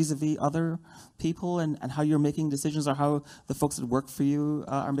versus vis-a-vis other people and how you're making decisions, or how the folks that work for you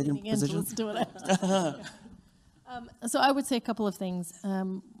are making decisions? So I would say a couple of things.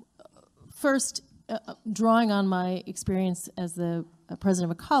 First, drawing on my experience as the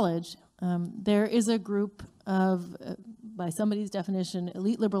president of a college, there is a group of, by somebody's definition,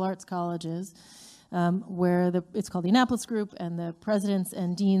 elite liberal arts colleges, where it's called the Annapolis Group, and the presidents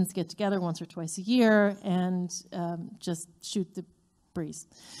and deans get together once or twice a year and just shoot the breeze.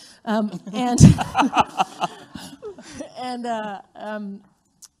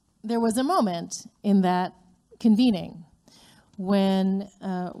 There was a moment in that convening when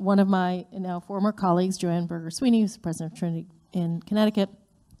one of my now former colleagues, Joanne Berger Sweeney, who's the president of Trinity in Connecticut,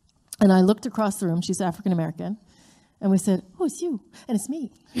 and I looked across the room. She's African American, and we said, "Oh, it's you, and it's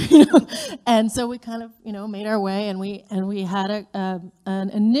me," And so we kind of, made our way, and we had an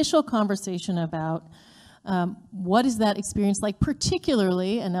initial conversation about what is that experience like,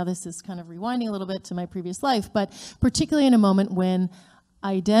 particularly, and now this is kind of rewinding a little bit to my previous life, but particularly in a moment when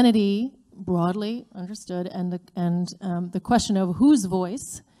identity, broadly understood, and the question of whose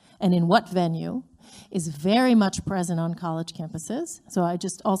voice and in what venue is very much present on college campuses. So I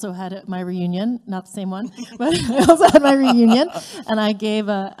just also had my reunion, not the same one, but I also had my reunion, and I gave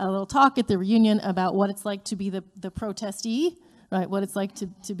a little talk at the reunion about what it's like to be the protestee, right? What it's like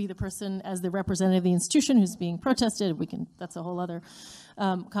to be the person as the representative of the institution who's being protested. That's a whole other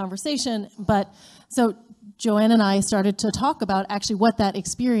conversation. But so Joanne and I started to talk about actually what that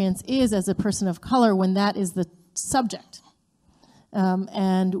experience is as a person of color when that is the subject.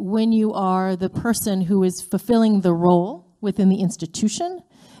 And when you are the person who is fulfilling the role within the institution,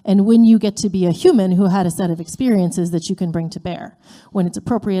 and when you get to be a human who had a set of experiences that you can bring to bear, when it's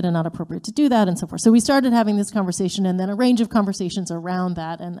appropriate and not appropriate to do that, and so forth. So we started having this conversation, and then a range of conversations around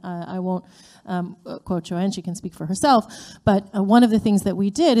that, and I won't quote Joanne, she can speak for herself, but one of the things that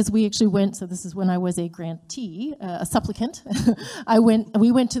we did is we actually went, so this is when I was a grantee, a supplicant,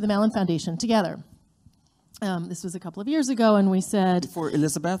 we went to the Mellon Foundation together. This was a couple of years ago, and we said... Before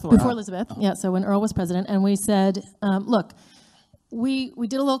Elizabeth? Before Elizabeth, yeah, so when Earl was president, and we said, look, we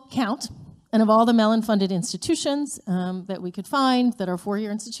did a little count, and of all the Mellon-funded institutions that we could find that are four-year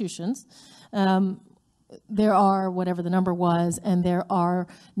institutions, there are whatever the number was, and there are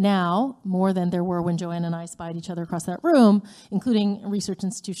now more than there were when Joanne and I spied each other across that room, including research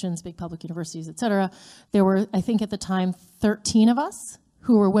institutions, big public universities, et cetera. There were, I think at the time, 13 of us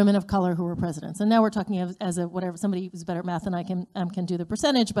who were women of color who were presidents. And now we're talking as a whatever, somebody who's better at math than I can do the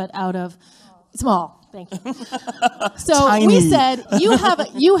percentage, but out of small, thank you. So Tiny. we said,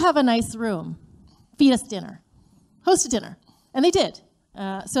 you have a nice room, feed us dinner, host a dinner. And they did.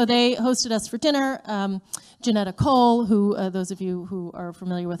 So they hosted us for dinner. Janetta Cole, who those of you who are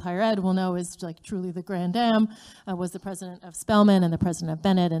familiar with higher ed will know is like truly the grand dame, was the president of Spelman and the president of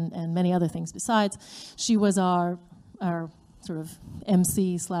Bennett and many other things besides. She was our sort of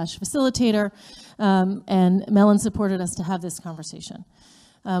MC / facilitator, and Mellon supported us to have this conversation.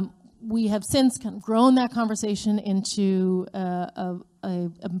 We have since kind of grown that conversation into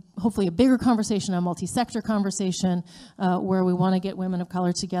hopefully a bigger conversation, a multi-sector conversation, where we want to get women of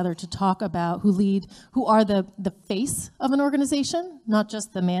color together to talk about who are the face of an organization, not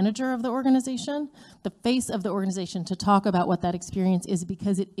just the manager of the organization, the face of the organization, to talk about what that experience is,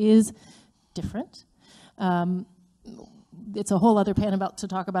 because it is different. It's a whole other panel to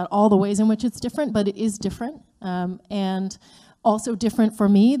talk about all the ways in which it's different, but it is different. And also different for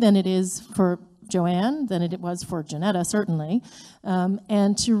me than it is for Joanne, than it was for Janetta, certainly.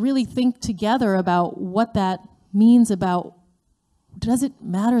 And to really think together about what that means about, does it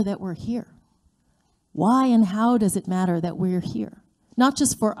matter that we're here? Why and how does it matter that we're here? Not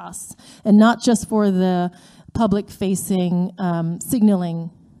just for us, and not just for the public-facing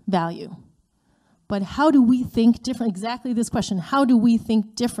signaling value, but how do we think different? Exactly this question, how do we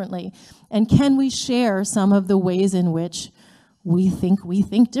think differently? And can we share some of the ways in which we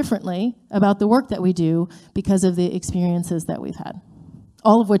think differently about the work that we do because of the experiences that we've had,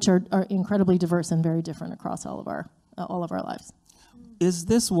 all of which are incredibly diverse and very different across all of our lives. Is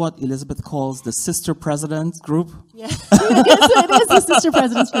this what Elizabeth calls the sister president group? Yeah, it is the sister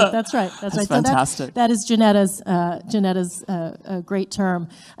presidents group. That's right. That's right. Fantastic. So that is Janetta's great term.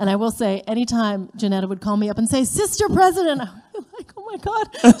 And I will say, anytime Janetta would call me up and say, "Sister President," I'm like, "Oh my God,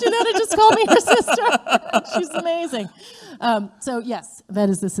 Janetta just called me her sister." She's amazing. So yes,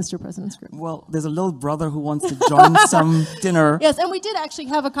 that is the sister presidents group. Well, there's a little brother who wants to join some dinner. Yes, and we did actually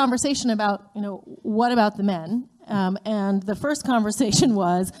have a conversation about, what about the men? And the first conversation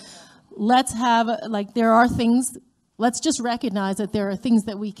was, let's just recognize that there are things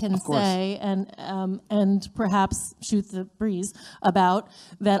that we can say and perhaps shoot the breeze about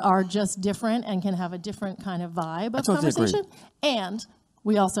that are just different and can have a different kind of vibe of conversation. And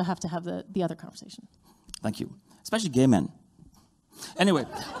we also have to have the other conversation. Thank you. Especially gay men. Anyway,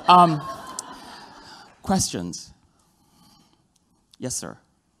 questions? Yes, sir.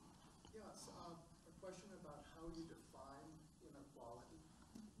 Yes, a question about how you define inequality,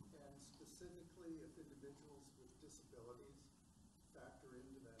 and specifically if individuals with disabilities factor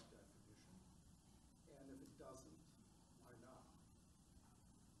into that definition, and if it doesn't, why not?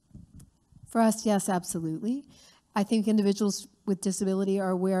 For us, yes, absolutely. I think individuals with disability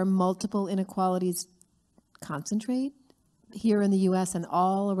are where multiple inequalities concentrate here in the U.S. and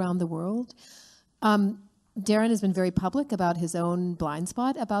all around the world. Darren has been very public about his own blind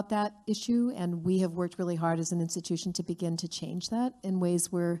spot about that issue, and we have worked really hard as an institution to begin to change that in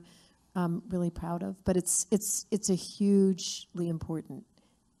ways we're really proud of. But it's a hugely important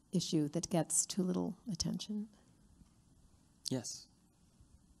issue that gets too little attention. Yes.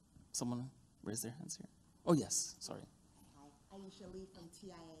 Someone raise their hands here. Oh, yes. Sorry. Hi, Aisha Lee from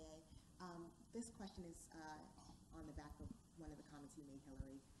TIAA. This question is on the back of one of the comments you made,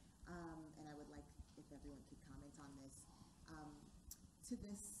 Hilary, and I would like if everyone could comment on this. To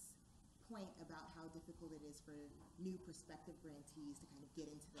this point about how difficult it is for new prospective grantees to kind of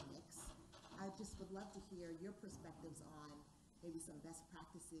get into the mix, I just would love to hear your perspectives on maybe some best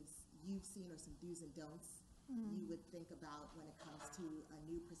practices you've seen or some do's and don'ts you would think about when it comes to a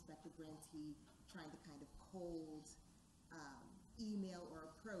new prospective grantee trying to kind of cold email or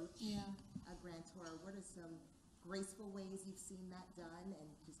approach a grantor. What are some graceful ways you've seen that done and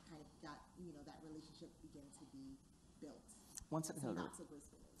just kind of got, that relationship begin to be built? One second, Hilary. Not so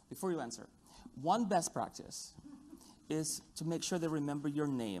graceful ways. Before you answer, one best practice is to make sure they remember your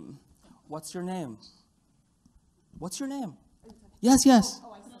name. What's your name? What's your name? Yes, yes.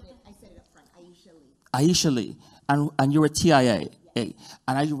 Oh, I said it up front. Aisha Lee. Aisha Lee. And you're a TIA. And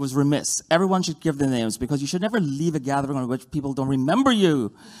I was remiss. Everyone should give their names because you should never leave a gathering on which people don't remember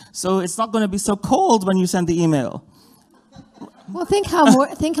you. So it's not going to be so cold when you send the email. Well, think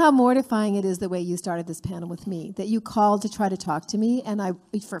how mortifying it is the way you started this panel with me, that you called to try to talk to me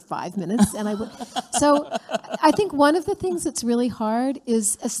for 5 minutes, and I would. So I think one of the things that's really hard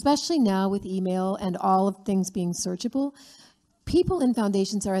is, especially now with email and all of things being searchable, people in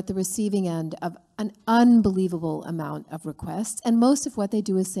foundations are at the receiving end of an unbelievable amount of requests, and most of what they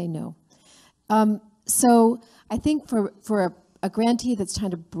do is say no. So I think for a grantee that's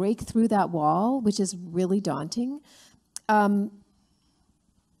trying to break through that wall, which is really daunting,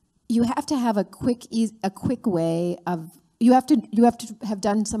 you have to have a quick way of, you have to have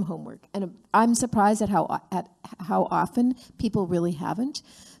done some homework, and I'm surprised at how often people really haven't.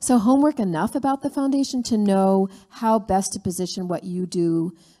 So homework enough about the foundation to know how best to position what you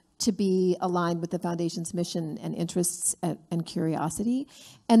do to be aligned with the foundation's mission and interests and curiosity.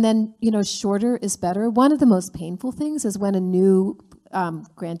 And then, shorter is better. One of the most painful things is when a new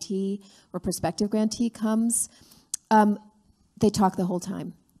grantee or prospective grantee comes, they talk the whole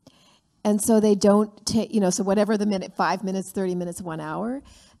time. And so they don't take, so whatever the minute, 5 minutes, 30 minutes, 1 hour,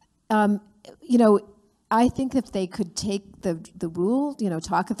 I think if they could take the rule,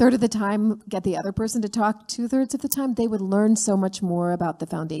 talk a third of the time, get the other person to talk 2/3 of the time, they would learn so much more about the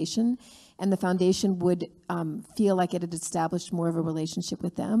foundation, and the foundation would feel like it had established more of a relationship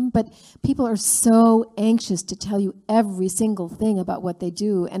with them. But people are so anxious to tell you every single thing about what they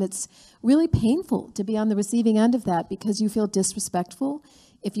do, and it's really painful to be on the receiving end of that because you feel disrespectful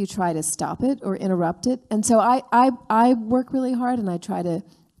if you try to stop it or interrupt it. And so I work really hard, and I try to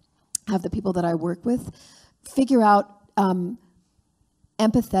have the people that I work with figure out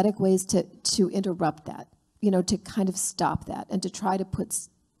empathetic ways to interrupt that, to kind of stop that, and to try to put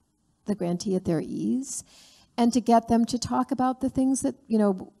the grantee at their ease, and to get them to talk about the things that,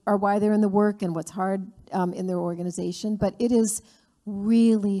 are why they're in the work and what's hard in their organization. But it is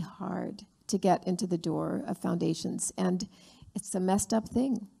really hard to get into the door of foundations, and it's a messed up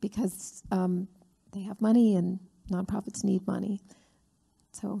thing because they have money and nonprofits need money.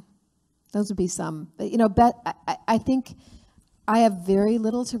 So those would be some. But, I think I have very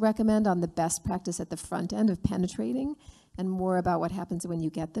little to recommend on the best practice at the front end of penetrating, and more about what happens when you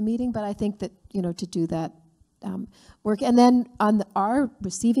get the meeting. But I think that, to do that work. And then on our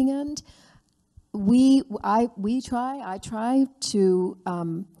receiving end, I try to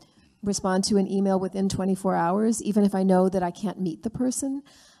respond to an email within 24 hours, even if I know that I can't meet the person.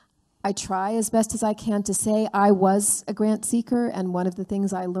 I try as best as I can to say I was a grant seeker, and one of the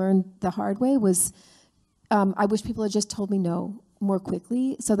things I learned the hard way was I wish people had just told me no more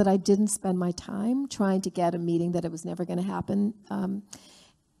quickly so that I didn't spend my time trying to get a meeting that it was never going to happen. And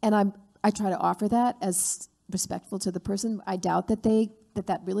I try to offer that as respectful to the person. I doubt that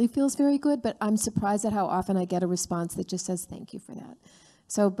that really feels very good, but I'm surprised at how often I get a response that just says thank you for that.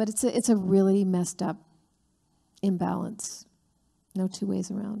 So, but it's a really messed up imbalance. No two ways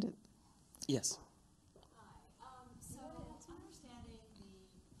around it. Yes. So understanding the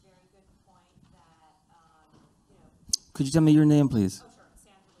very good point that, Could you tell me your name, please? so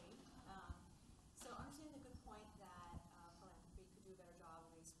understanding the good point that philanthropy could do a better job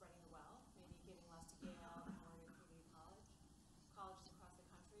of spreading the wealth, maybe giving less to Yale and more to community colleges across the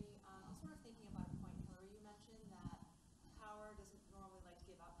country. I was sort of thinking about a point, Hilary, you mentioned that power doesn't normally like to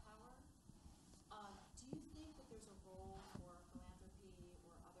give up power. Do you think that there's a role for philanthropy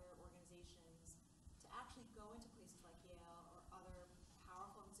or other organizations to actually go into places like Yale or other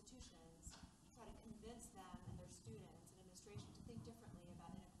powerful institutions, try to convince them and their students and administration to think differently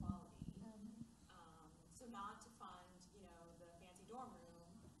about inequality? So not to fund, the fancy dorm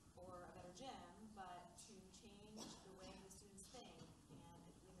room or a better gym, but to change the way the students think and the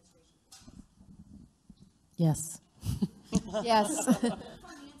administration thinks. Yes. Yes. From the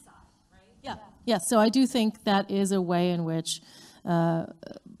inside, right? Yeah. Yes. So I do think that is a way in which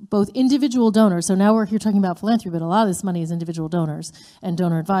both individual donors, so now we're here talking about philanthropy, but a lot of this money is individual donors and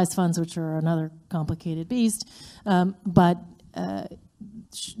donor advised funds, which are another complicated beast. But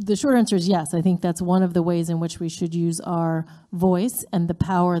the short answer is yes. I think that's one of the ways in which we should use our voice and the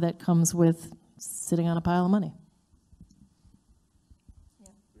power that comes with sitting on a pile of money.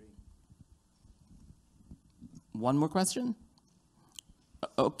 One more question?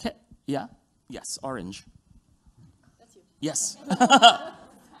 Okay. Yeah? Yes, orange. That's you. Yes. Laura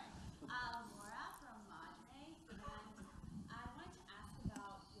from Madre, and I wanted to ask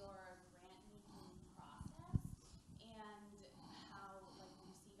about your grant making process and how you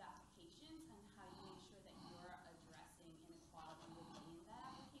receive applications and how you make sure that you're addressing inequality within that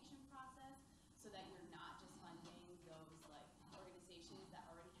application process, so that you're not just funding those organizations that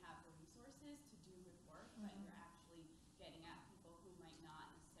already have the resources to do good work, but you're actually getting at people who might not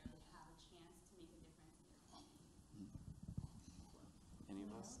necessarily have a chance to make a difference in their community. Any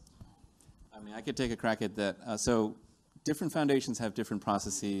of us? I mean, I could take a crack at that. So different foundations have different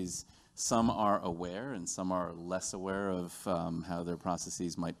processes. Some are aware and some are less aware of how their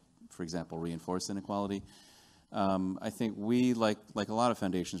processes might, for example, reinforce inequality. I think we, like a lot of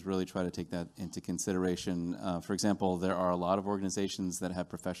foundations, really try to take that into consideration. For example, there are a lot of organizations that have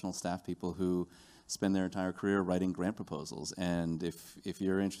professional staff people who spend their entire career writing grant proposals. And if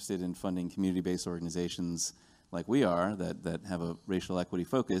you're interested in funding community-based organizations like we are, that have a racial equity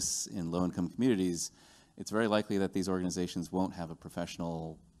focus in low-income communities, it's very likely that these organizations won't have a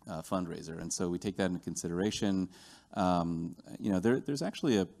professional fundraiser. And so we take that into consideration. There's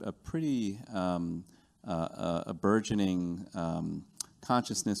actually a pretty a burgeoning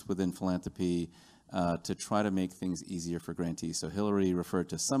consciousness within philanthropy to try to make things easier for grantees. So Hilary referred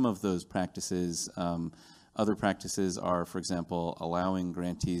to some of those practices. Other practices are, for example, allowing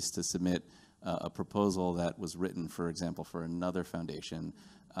grantees to submit a proposal that was written, for example, for another foundation,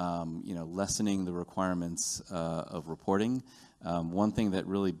 lessening the requirements of reporting. One thing that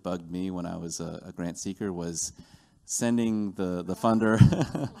really bugged me when I was a grant seeker was sending the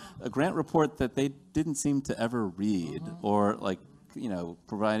funder a grant report that they didn't seem to ever read, or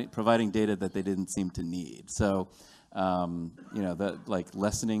providing data that they didn't seem to need. So, that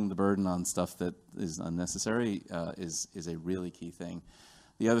lessening the burden on stuff that is unnecessary is a really key thing.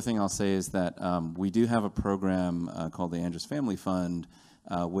 The other thing I'll say is that we do have a program called the Andrews Family Fund,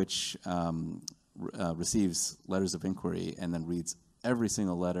 which receives letters of inquiry and then reads every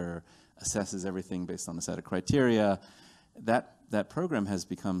single letter, assesses everything based on a set of criteria. That program has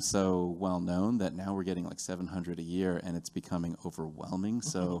become so well known that now we're getting like 700 a year, and it's becoming overwhelming.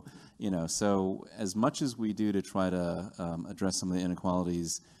 So, so as much as we do to try to address some of the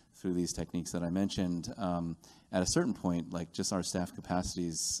inequalities through these techniques that I mentioned, at a certain point, like just our staff capacity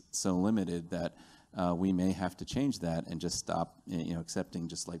is so limited that we may have to change that and just stop, accepting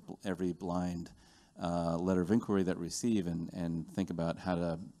just like every blind letter of inquiry that we receive, and think about how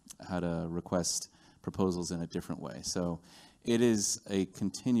to request proposals in a different way. So it is a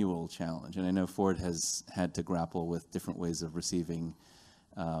continual challenge, and I know Ford has had to grapple with different ways of receiving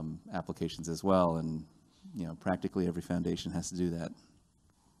applications as well, and practically every foundation has to do that.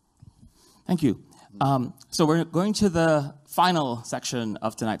 Thank you. So we're going to the final section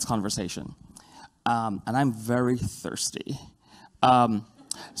of tonight's conversation, and I'm very thirsty.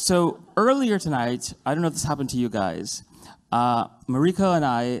 So earlier tonight, I don't know if this happened to you guys, Mariko and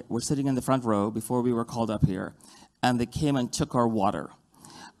I were sitting in the front row before we were called up here, and they came and took our water.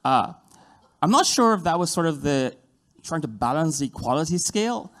 I'm not sure if that was sort of trying to balance the equality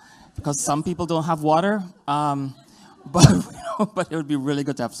scale, because some people don't have water, but it would be really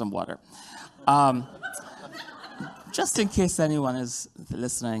good to have some water. Just in case anyone is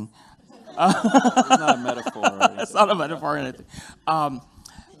listening. It's not a metaphor. It's not a metaphor or anything. A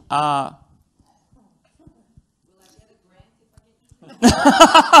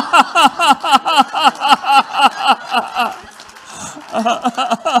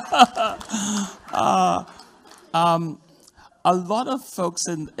lot of folks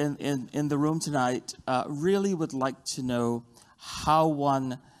in the room tonight really would like to know how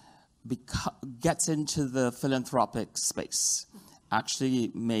one gets into the philanthropic space,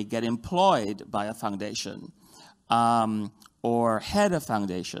 actually may get employed by a foundation or head a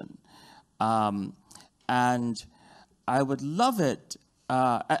foundation. And I would love it,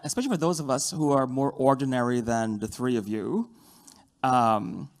 especially for those of us who are more ordinary than the three of you,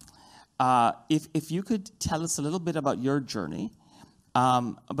 if you could tell us a little bit about your journey,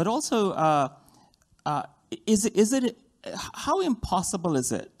 but also, how impossible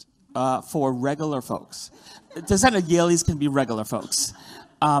is it for regular folks, to say that Yaleys can be regular folks,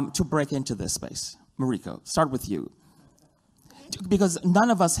 to break into this space? Mariko, start with you. Because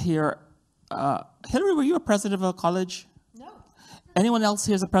none of us here, Hilary, were you a president of a college? No. Anyone else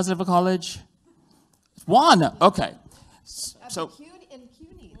here is a president of a college? One, okay. So,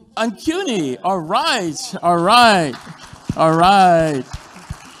 and CUNY, all right.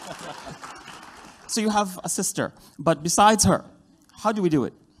 So you have a sister, but besides her, how do we do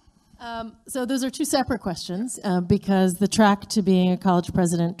it? So those are two separate questions, because the track to being a college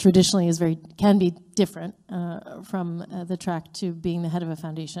president traditionally can be different from the track to being the head of a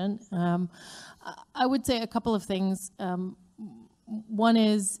foundation. I would say a couple of things. One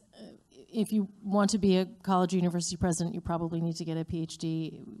is, if you want to be a college or university president, you probably need to get a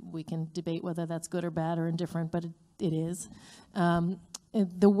PhD. We can debate whether that's good or bad or indifferent, but it is.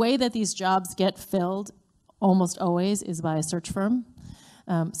 The way that these jobs get filled almost always is by a search firm.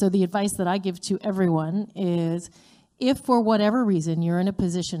 So the advice that I give to everyone is, if for whatever reason you're in a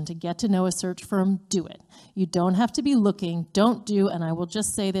position to get to know a search firm, do it. You don't have to be looking. Don't do, and I will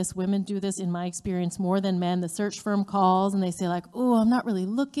just say this, women do this in my experience more than men. The search firm calls and they say like, oh, I'm not really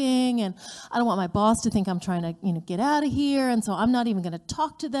looking, and I don't want my boss to think I'm trying to get out of here, and so I'm not even going to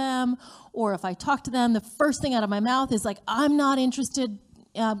talk to them. Or if I talk to them, the first thing out of my mouth is like, I'm not interested,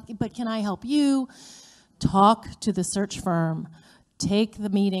 but can I help you? Talk to the search firm. Take the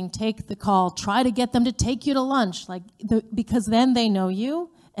meeting, take the call, try to get them to take you to lunch, because then they know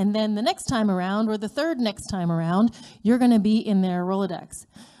you, and then the next time around, or the third next time around, you're going to be in their Rolodex.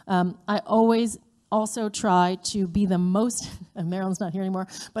 I always also try to be the most, and Marilyn's not here anymore,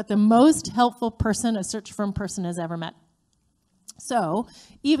 but the most helpful person a search firm person has ever met. So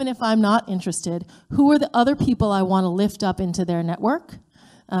even if I'm not interested, who are the other people I want to lift up into their network?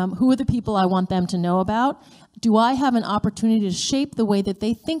 Who are the people I want them to know about? Do I have an opportunity to shape the way that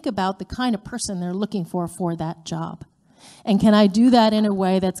they think about the kind of person they're looking for that job? And can I do that in a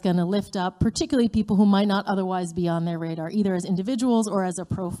way that's going to lift up particularly people who might not otherwise be on their radar, either as individuals or as a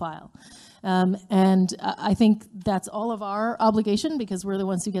profile? And I think that's all of our obligation, because we're the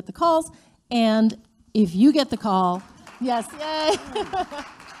ones who get the calls. And if you get the call, yes, yay!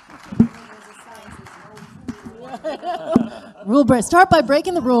 Rule break. Start by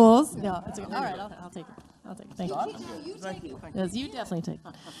breaking the rules. No, it's okay. All right, I'll take it. I'll take it. Thank you. Thank you. Yes, you definitely take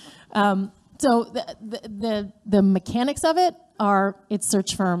it. So the mechanics of it are, it's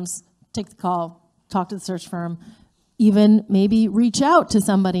search firms. Take the call. Talk to the search firm. Even maybe reach out to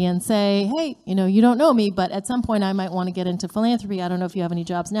somebody and say, hey, you don't know me, but at some point I might want to get into philanthropy. I don't know if you have any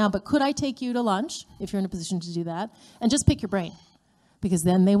jobs now, but could I take you to lunch if you're in a position to do that? And just pick your brain, because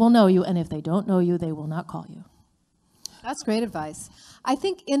then they will know you, and if they don't know you, they will not call you. That's great advice. I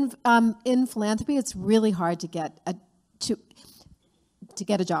think in philanthropy, it's really hard to get a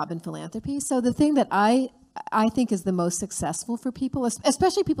job in philanthropy. So the thing that I think is the most successful for people,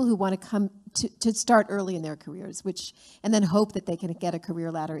 especially people who want to come to start early in their careers, and then hope that they can get a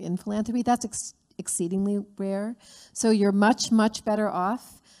career ladder in philanthropy, that's exceedingly rare. So you're much, much better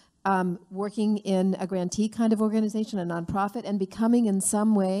off working in a grantee kind of organization, a nonprofit, and becoming in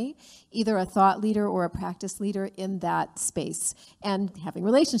some way either a thought leader or a practice leader in that space, and having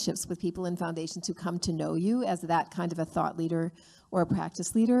relationships with people in foundations who come to know you as that kind of a thought leader or a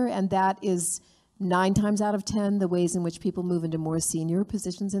practice leader. And that is 9 times out of 10 the ways in which people move into more senior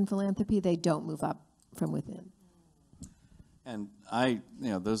positions in philanthropy. They don't move up from within. And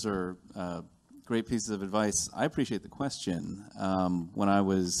those are great pieces of advice. I appreciate the question. When I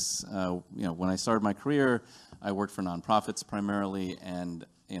was, when I started my career, I worked for nonprofits primarily, and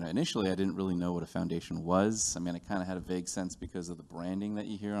initially I didn't really know what a foundation was. I mean, I kind of had a vague sense because of the branding that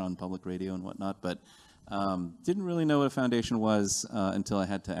you hear on public radio and whatnot, but didn't really know what a foundation was until I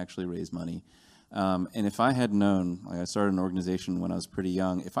had to actually raise money. And if I had known, I started an organization when I was pretty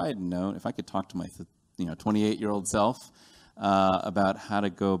young, if I could talk to my 28-year-old self about how to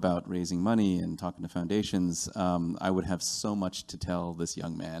go about raising money and talking to foundations, I would have so much to tell this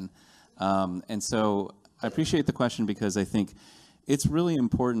young man. And so I appreciate the question, because I think it's really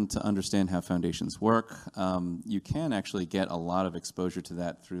important to understand how foundations work. You can actually get a lot of exposure to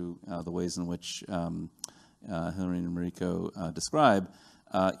that through the ways in which Hilary and Mariko describe.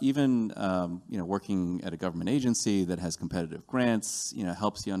 Even working at a government agency that has competitive grants,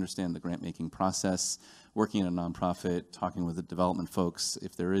 helps you understand the grant-making process. Working in a nonprofit, talking with the development folks,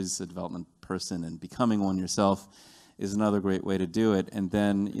 if there is a development person, and becoming one yourself is another great way to do it. And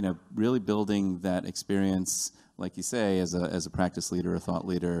then, really building that experience, like you say, as a practice leader, a thought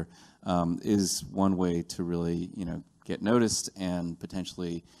leader, is one way to really, get noticed and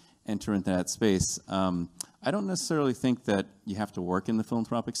potentially enter into that space. I don't necessarily think that you have to work in the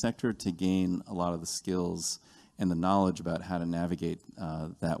philanthropic sector to gain a lot of the skills and the knowledge about how to navigate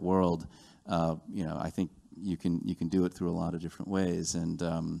that world. I think you can do it through a lot of different ways,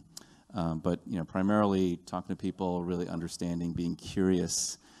 and but primarily talking to people, really understanding, being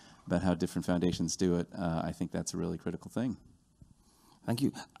curious about how different foundations do it. I think that's a really critical thing. Thank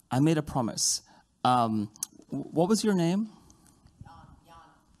you. I made a promise. What was your name?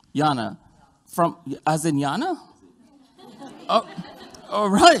 YANA. From, as in YANA? Oh, all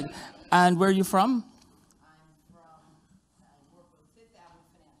right. And where are you from?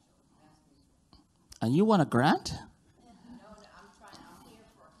 And you want a grant? No, I'm here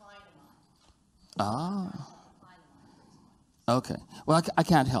for a client of mine. Ah. Okay. Well, I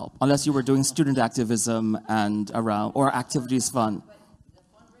can't help unless you were doing student activism and around, or activities fund. But the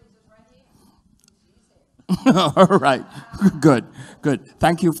fundraiser's right here. All right. Good. Good.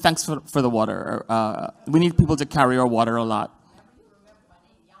 Thank you. Thanks for the water. We need people to carry our water a lot. You remember my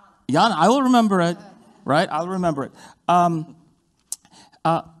name, Yana, I will remember it. right? I'll remember it.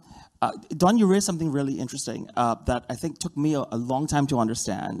 Don, you raised something really interesting that I think took me a long time to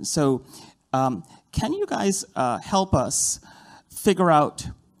understand. So can you guys help us figure out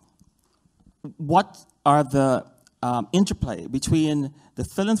what are the interplay between the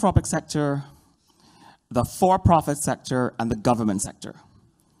philanthropic sector, the for-profit sector, and the government sector?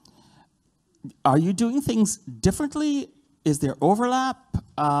 Are you doing things differently? Is there overlap,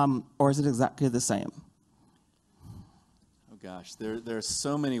 or is it exactly the same? Oh gosh, there are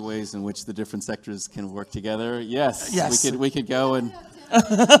so many ways in which the different sectors can work together. Yes. We could go and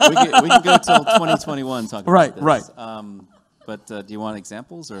we can go till 2021 talking about this. Right. But do you want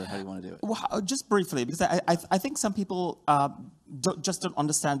examples, or how do you want to do it? Well, just briefly, because I think some people don't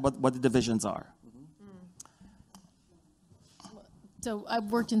understand what the divisions are. So I've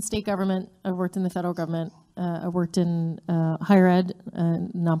worked in state government, I've worked in the federal government, I've worked in higher ed,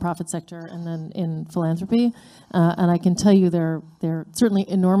 nonprofit sector, and then in philanthropy. And I can tell you they're certainly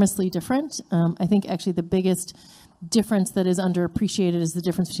enormously different. I think actually the biggest difference that is underappreciated is the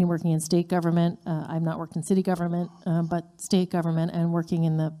difference between working in state government. I've not worked in city government, but state government, and working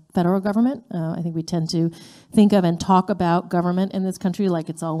in the federal government. I think we tend to think of and talk about government in this country like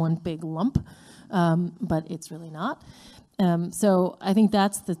it's all one big lump, but it's really not. So I think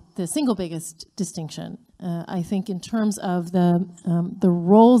that's the single biggest distinction. I think in terms of the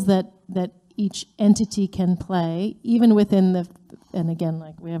roles that each entity can play, even within the, and again,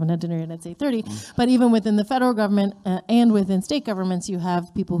 like we haven't had dinner yet, it's 8:30, but even within the federal government and within state governments, you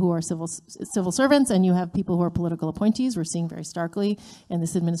have people who are civil servants, and you have people who are political appointees. We're seeing very starkly in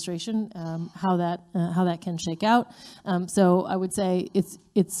this administration how that can shake out. So I would say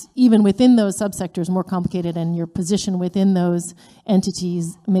it's even within those subsectors more complicated, and your position within those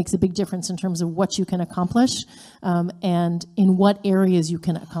entities makes a big difference in terms of what you can accomplish and in what areas you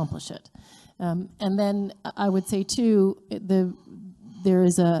can accomplish it. And then I would say too, there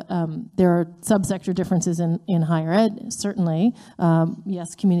are subsector differences in higher ed, certainly.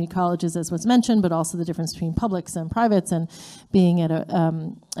 Yes, community colleges, as was mentioned, but also the difference between publics and privates, and being at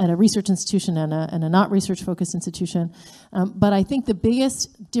a research institution and a not research-focused institution. But I think the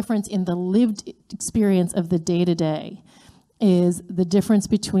biggest difference in the lived experience of the day-to-day is the difference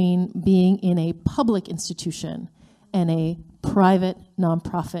between being in a public institution and a private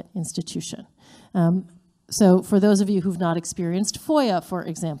nonprofit institution. So for those of you who've not experienced FOIA, for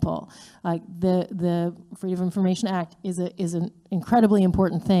example, the Freedom of Information Act is an incredibly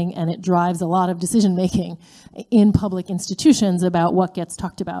important thing, and it drives a lot of decision making in public institutions about what gets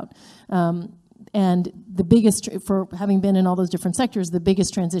talked about. And the biggest, for having been in all those different sectors, the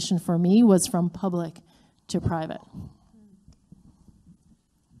biggest transition for me was from public to private.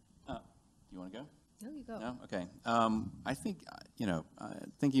 You want to go? No, you go. No? Okay. I think,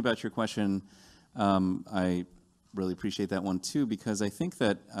 thinking about your question, I really appreciate that one too, because I think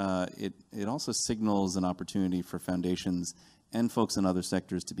that it also signals an opportunity for foundations and folks in other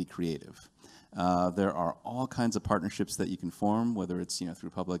sectors to be creative. There are all kinds of partnerships that you can form, whether it's through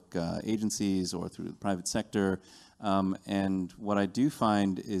public agencies or through the private sector. And what I do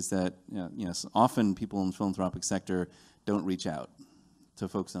find is that often people in the philanthropic sector don't reach out to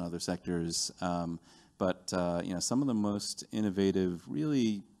folks in other sectors. But some of the most innovative,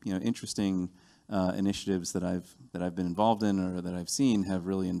 really interesting initiatives that I've been involved in or that I've seen have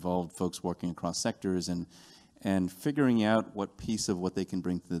really involved folks working across sectors and figuring out what piece of what they can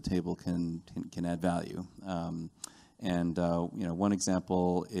bring to the table can add value. One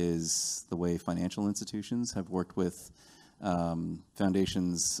example is the way financial institutions have worked with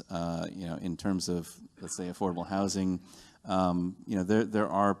foundations, in terms of, let's say, affordable housing. There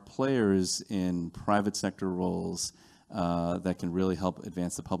are players in private sector roles that can really help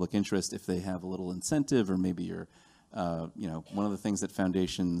advance the public interest if they have a little incentive, or maybe you're, one of the things that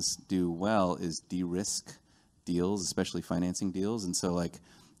foundations do well is de-risk deals, especially financing deals. And so, like,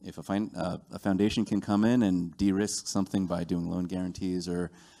 if a foundation can come in and de-risk something by doing loan guarantees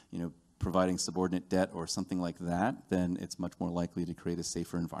or, providing subordinate debt or something like that, then it's much more likely to create a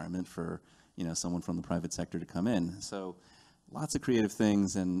safer environment for, someone from the private sector to come in. So lots of creative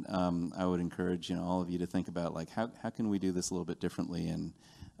things, and I would encourage all of you to think about, like, how can we do this a little bit differently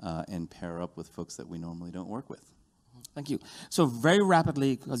and pair up with folks that we normally don't work with. Thank you. So very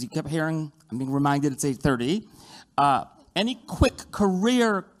rapidly, because you kept hearing, I'm being reminded it's 8:30. Any quick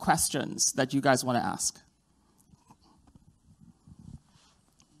career questions that you guys want to ask?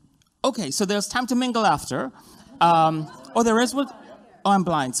 Okay, so there's time to mingle after. Oh, there is one? Oh, I'm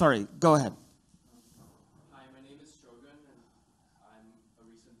blind. Sorry. Go ahead. Hi, my name is Surdna, and I'm a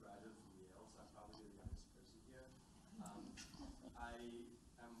recent graduate from Yale, so I'm probably the youngest person here. I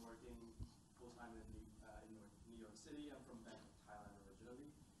am working full-time in the New York City. I'm from Bangkok, Thailand originally.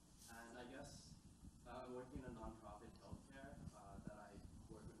 And I guess I'm working in a nonprofit healthcare that I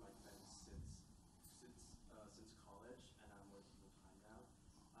work with my friends since college, and I'm working full time now.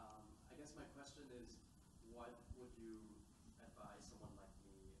 I guess my question is, what would you advise someone like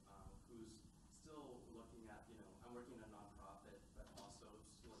me who's still looking at, I'm working in a nonprofit, but also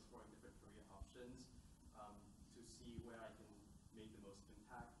still exploring different career options to see where I can make the most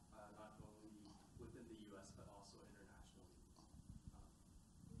impact, not only within the U.S. but also internationally.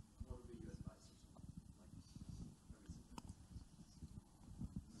 What would be your advice or something?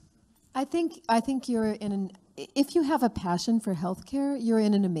 I think you're in an, if you have a passion for healthcare, you're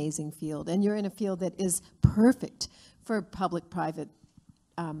in an amazing field, and you're in a field that is perfect for public-private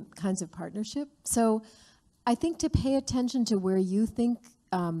kinds of partnership. So I think to pay attention to where you think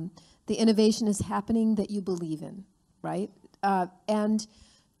the innovation is happening that you believe in, right? And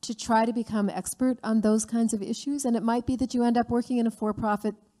to try to become expert on those kinds of issues. And it might be that you end up working in a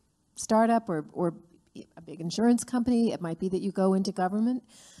for-profit startup or a big insurance company. It might be that you go into government.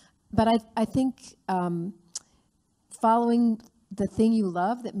 But I think following the thing you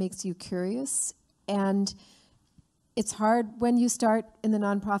love that makes you curious, and it's hard when you start in the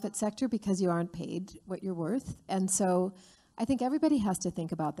nonprofit sector because you aren't paid what you're worth. And so I think everybody has to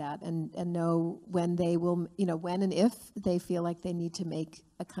think about that and know when they will, when and if they feel like they need to make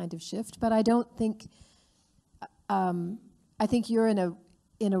a kind of shift. But I don't think, I think you're in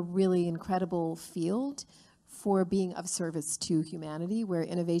a really incredible field for being of service to humanity, where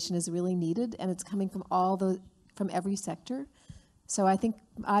innovation is really needed, and it's coming from every sector. So I think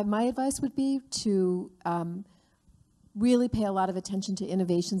my advice would be to really pay a lot of attention to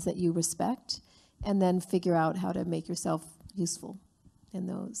innovations that you respect, and then figure out how to make yourself useful in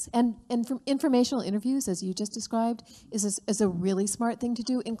those. And from informational interviews, as you just described, is a really smart thing to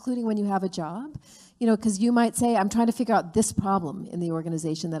do, including when you have a job. Because you might say, I'm trying to figure out this problem in the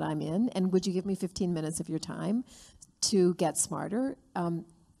organization that I'm in, and would you give me 15 minutes of your time to get smarter? So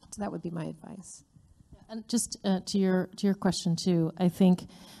that would be my advice. And just to your question too, I think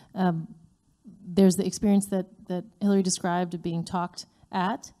there's the experience that Hilary described of being talked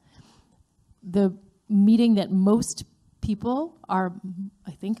at. The meeting that most people are,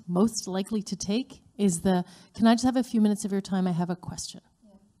 I think, most likely to take is can I just have a few minutes of your time? I have a question.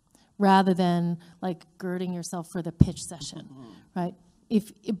 Yeah. Rather than like girding yourself for the pitch session, right?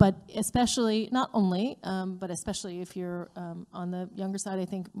 But especially, not only, but especially if you're on the younger side, I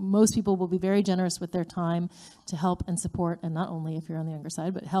think most people will be very generous with their time to help and support, and not only if you're on the younger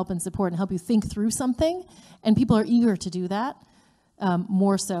side, but help and support and help you think through something. And people are eager to do that.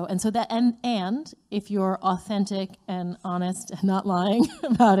 More so, and so that, and if you're authentic and honest and not lying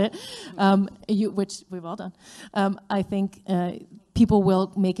about it, which we've all done, I think people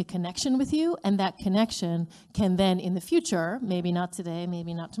will make a connection with you, and that connection can then, in the future, maybe not today,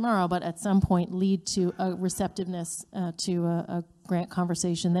 maybe not tomorrow, but at some point, lead to a receptiveness to a grant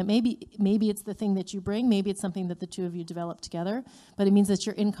conversation that maybe it's the thing that you bring, maybe it's something that the two of you develop together, but it means that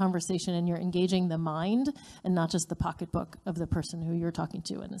you're in conversation and you're engaging the mind and not just the pocketbook of the person who you're talking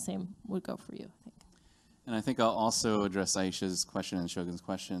to, and the same would go for you, I think. And I think I'll also address Aisha's question and Shogun's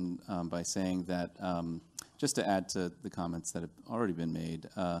question by saying that, just to add to the comments that have already been made,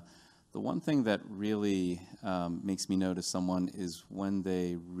 the one thing that really makes me notice someone is when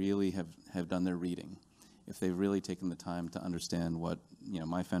they really have done their reading. If they've really taken the time to understand what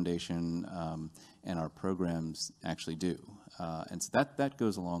my foundation and our programs actually do, and so that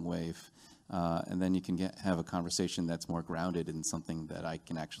goes a long way. And then you can have a conversation that's more grounded in something that I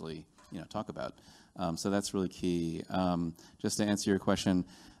can actually talk about. So that's really key. Just to answer your question,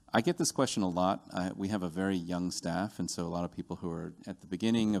 I get this question a lot. We have a very young staff, and so a lot of people who are at the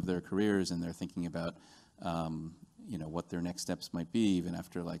beginning of their careers and they're thinking about what their next steps might be, even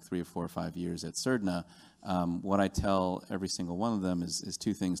after like 3 or 4 or 5 years at Surdna. What I tell every single one of them is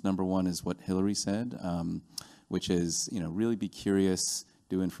 2 things. Number one is what Hilary said, which is really be curious,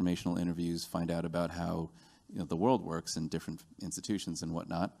 do informational interviews, find out about how the world works in different institutions and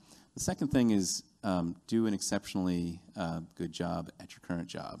whatnot. The second thing is do an exceptionally good job at your current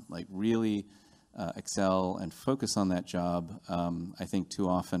job. Like really excel and focus on that job. I think too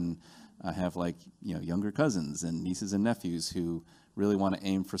often I have younger cousins and nieces and nephews who really want to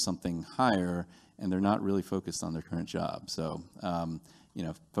aim for something higher, and they're not really focused on their current job. So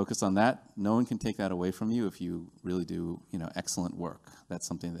focus on that. No one can take that away from you if you really do excellent work. That's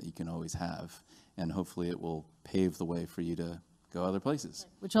something that you can always have, and hopefully it will pave the way for you to go other places.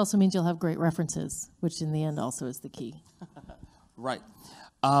 Which also means you'll have great references, which in the end also is the key. Right.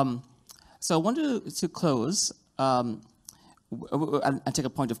 So I wanted to close and take a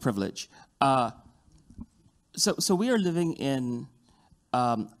point of privilege. So we are living in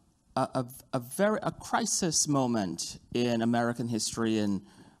a crisis moment in American history and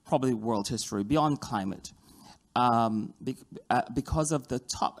probably world history beyond climate, because of the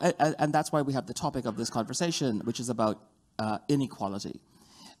and that's why we have the topic of this conversation, which is about inequality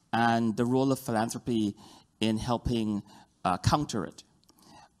and the role of philanthropy in helping counter it.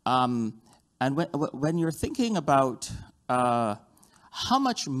 And when you're thinking about how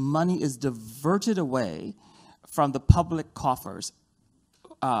much money is diverted away from the public coffers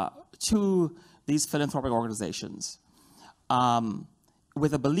to these philanthropic organizations,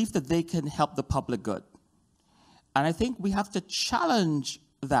 with a belief that they can help the public good. And I think we have to challenge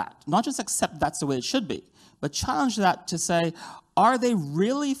that, not just accept that's the way it should be, but challenge that to say, are they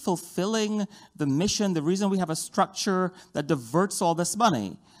really fulfilling the mission, the reason we have a structure that diverts all this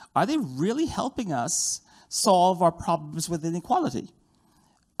money? Are they really helping us solve our problems with inequality?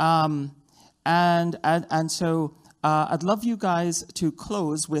 And so I'd love you guys to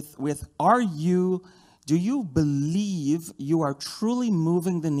close with do you believe you are truly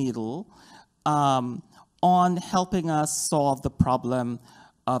moving the needle on helping us solve the problem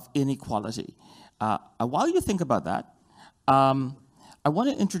of inequality? While you think about that, I want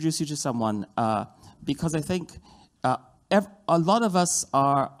to introduce you to someone because I think a lot of us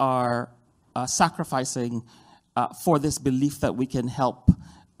are sacrificing for this belief that we can help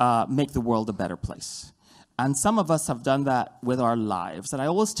make the world a better place. And some of us have done that with our lives. And I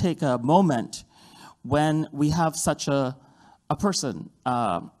always take a moment when we have such a person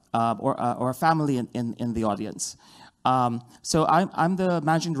or a family in the audience. So I'm the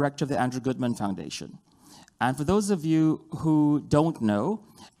managing director of the Andrew Goodman Foundation. And for those of you who don't know,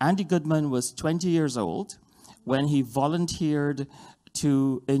 Andy Goodman was 20 years old when he volunteered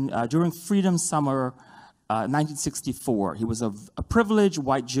during Freedom Summer 1964. He was a privileged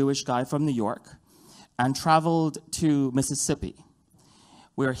white Jewish guy from New York and traveled to Mississippi,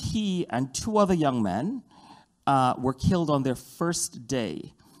 where he and two other young men were killed on their first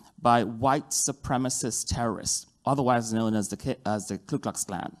day by white supremacist terrorists, otherwise known as the Ku Klux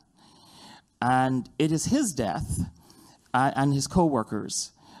Klan. And it is his death and his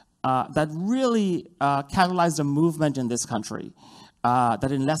co-workers that really catalyzed a movement in this country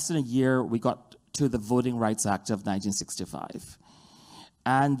that in less than a year we got to the Voting Rights Act of 1965.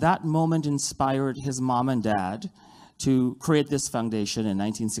 And that moment inspired his mom and dad to create this foundation in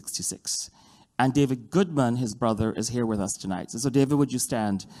 1966. And David Goodman, his brother, is here with us tonight. So David, would you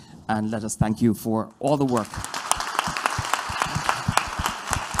stand and let us thank you for all the work.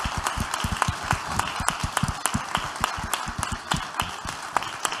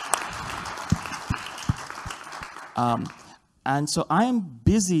 And so I am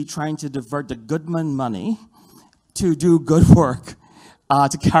busy trying to divert the Goodman money to do good work,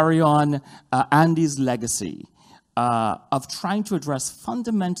 to carry on Andy's legacy of trying to address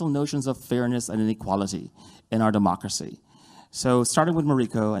fundamental notions of fairness and inequality in our democracy. So starting with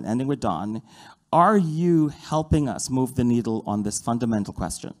Mariko and ending with Don, are you helping us move the needle on this fundamental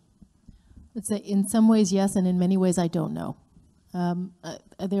question? I'd say in some ways, yes, and in many ways, I don't know.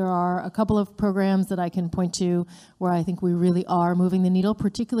 There are a couple of programs that I can point to where I think we really are moving the needle,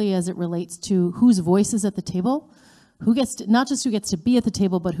 particularly as it relates to whose voice is at the table, who gets to, not just who gets to be at the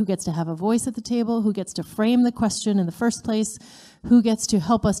table, but who gets to have a voice at the table, who gets to frame the question in the first place, who gets to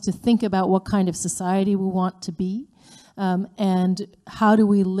help us to think about what kind of society we want to be, and how do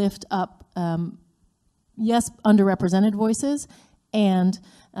we lift up, yes, underrepresented voices, and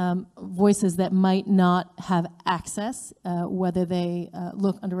voices that might not have access, whether they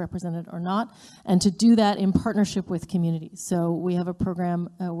look underrepresented or not, and to do that in partnership with communities. So we have a program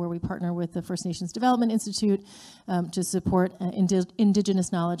where we partner with the First Nations Development Institute to support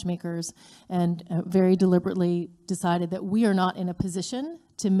indigenous knowledge makers, and very deliberately decided that we are not in a position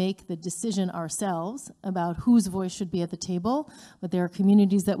to make the decision ourselves about whose voice should be at the table, but there are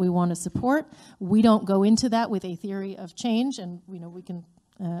communities that we want to support. We don't go into that with a theory of change, and we can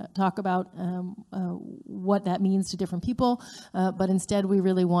talk about what that means to different people, but instead we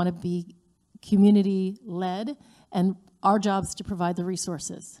really want to be community-led, and our job is to provide the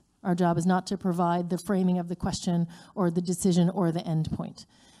resources. Our job is not to provide the framing of the question or the decision or the end point.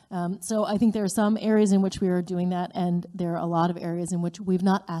 So I think there are some areas in which we are doing that, and there are a lot of areas in which we've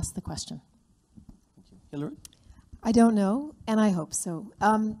not asked the question. Thank you. Hilary? I don't know, and I hope so.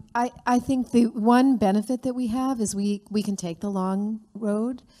 I think the one benefit that we have is we can take the long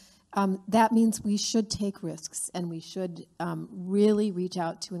road. That means we should take risks, and we should really reach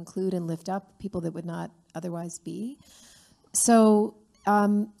out to include and lift up people that would not otherwise be. So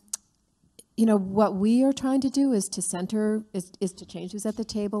you know, what we are trying to do is to center, is to change who's at the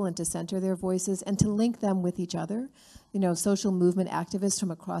table and to center their voices and to link them with each other, you know, social movement activists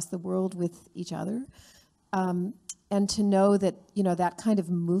from across the world with each other. And to know that, you know, that kind of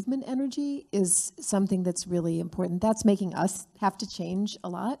movement energy is something that's really important. That's making us have to change a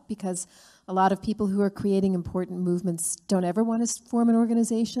lot, because a lot of people who are creating important movements don't ever want to form an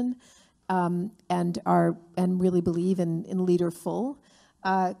organization, and really believe in leaderful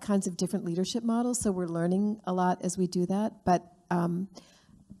kinds of different leadership models. So we're learning a lot as we do that. But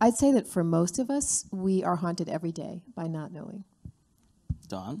I'd say that for most of us, we are haunted every day by not knowing.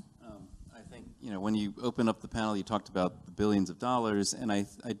 Don? You know, when you open up the panel, you talked about the billions of dollars, and I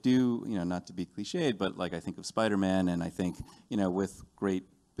do, you know, not to be cliched, but like I think of Spider-Man, and I think, you know, with great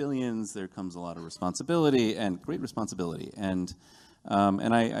billions, there comes a lot of responsibility, and great responsibility, and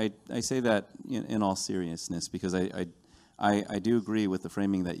I say that in all seriousness, because I do agree with the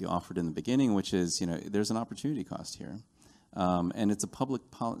framing that you offered in the beginning, which is, you know, there's an opportunity cost here, and it's a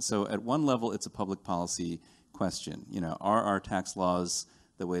public policy. So at one level, it's a public policy question. You know, are our tax laws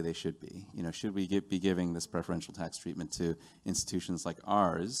the way they should be? You know, should we be giving this preferential tax treatment to institutions like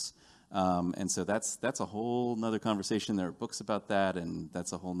ours? And so that's a whole nother conversation. There are books about that, and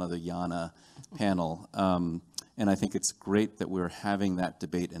that's a whole nother YANA panel. And I think it's great that we're having that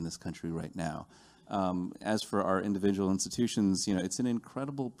debate in this country right now. As for our individual institutions, you know, it's an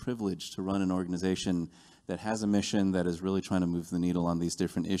incredible privilege to run an organization that has a mission that is really trying to move the needle on these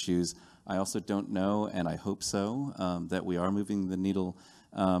different issues. I also don't know, and I hope so, that we are moving the needle.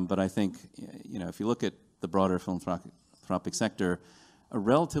 But I think, you know, if you look at the broader philanthropic sector, a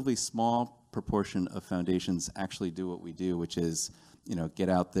relatively small proportion of foundations actually do what we do, which is, you know, get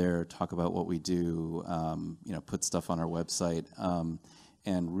out there, talk about what we do, you know, put stuff on our website,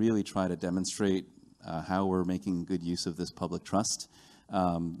 and really try to demonstrate how we're making good use of this public trust.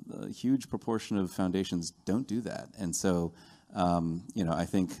 A huge proportion of foundations don't do that. And so, you know, I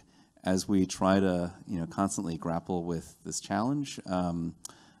think as we try to, you know, constantly grapple with this challenge,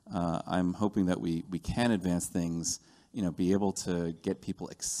 I'm hoping that we can advance things, you know, be able to get people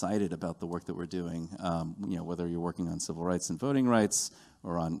excited about the work that we're doing, you know, whether you're working on civil rights and voting rights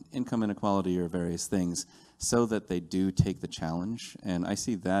or on income inequality or various things, so that they do take the challenge. And I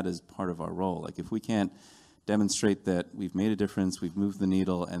see that as part of our role. Like, if we can't demonstrate that we've made a difference, we've moved the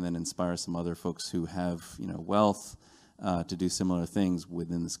needle, and then inspire some other folks who have, you know, wealth, to do similar things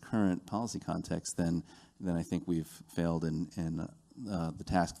within this current policy context, then I think we've failed in the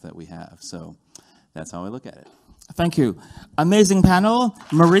task that we have. So that's how I look at it. Thank you. Amazing panel,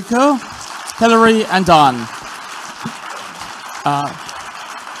 Mariko, Hilary, and Don.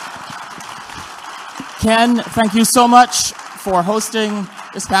 Ken, thank you so much for hosting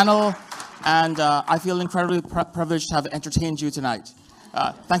this panel, and I feel incredibly privileged to have entertained you tonight.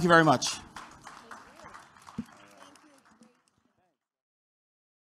 Thank you very much.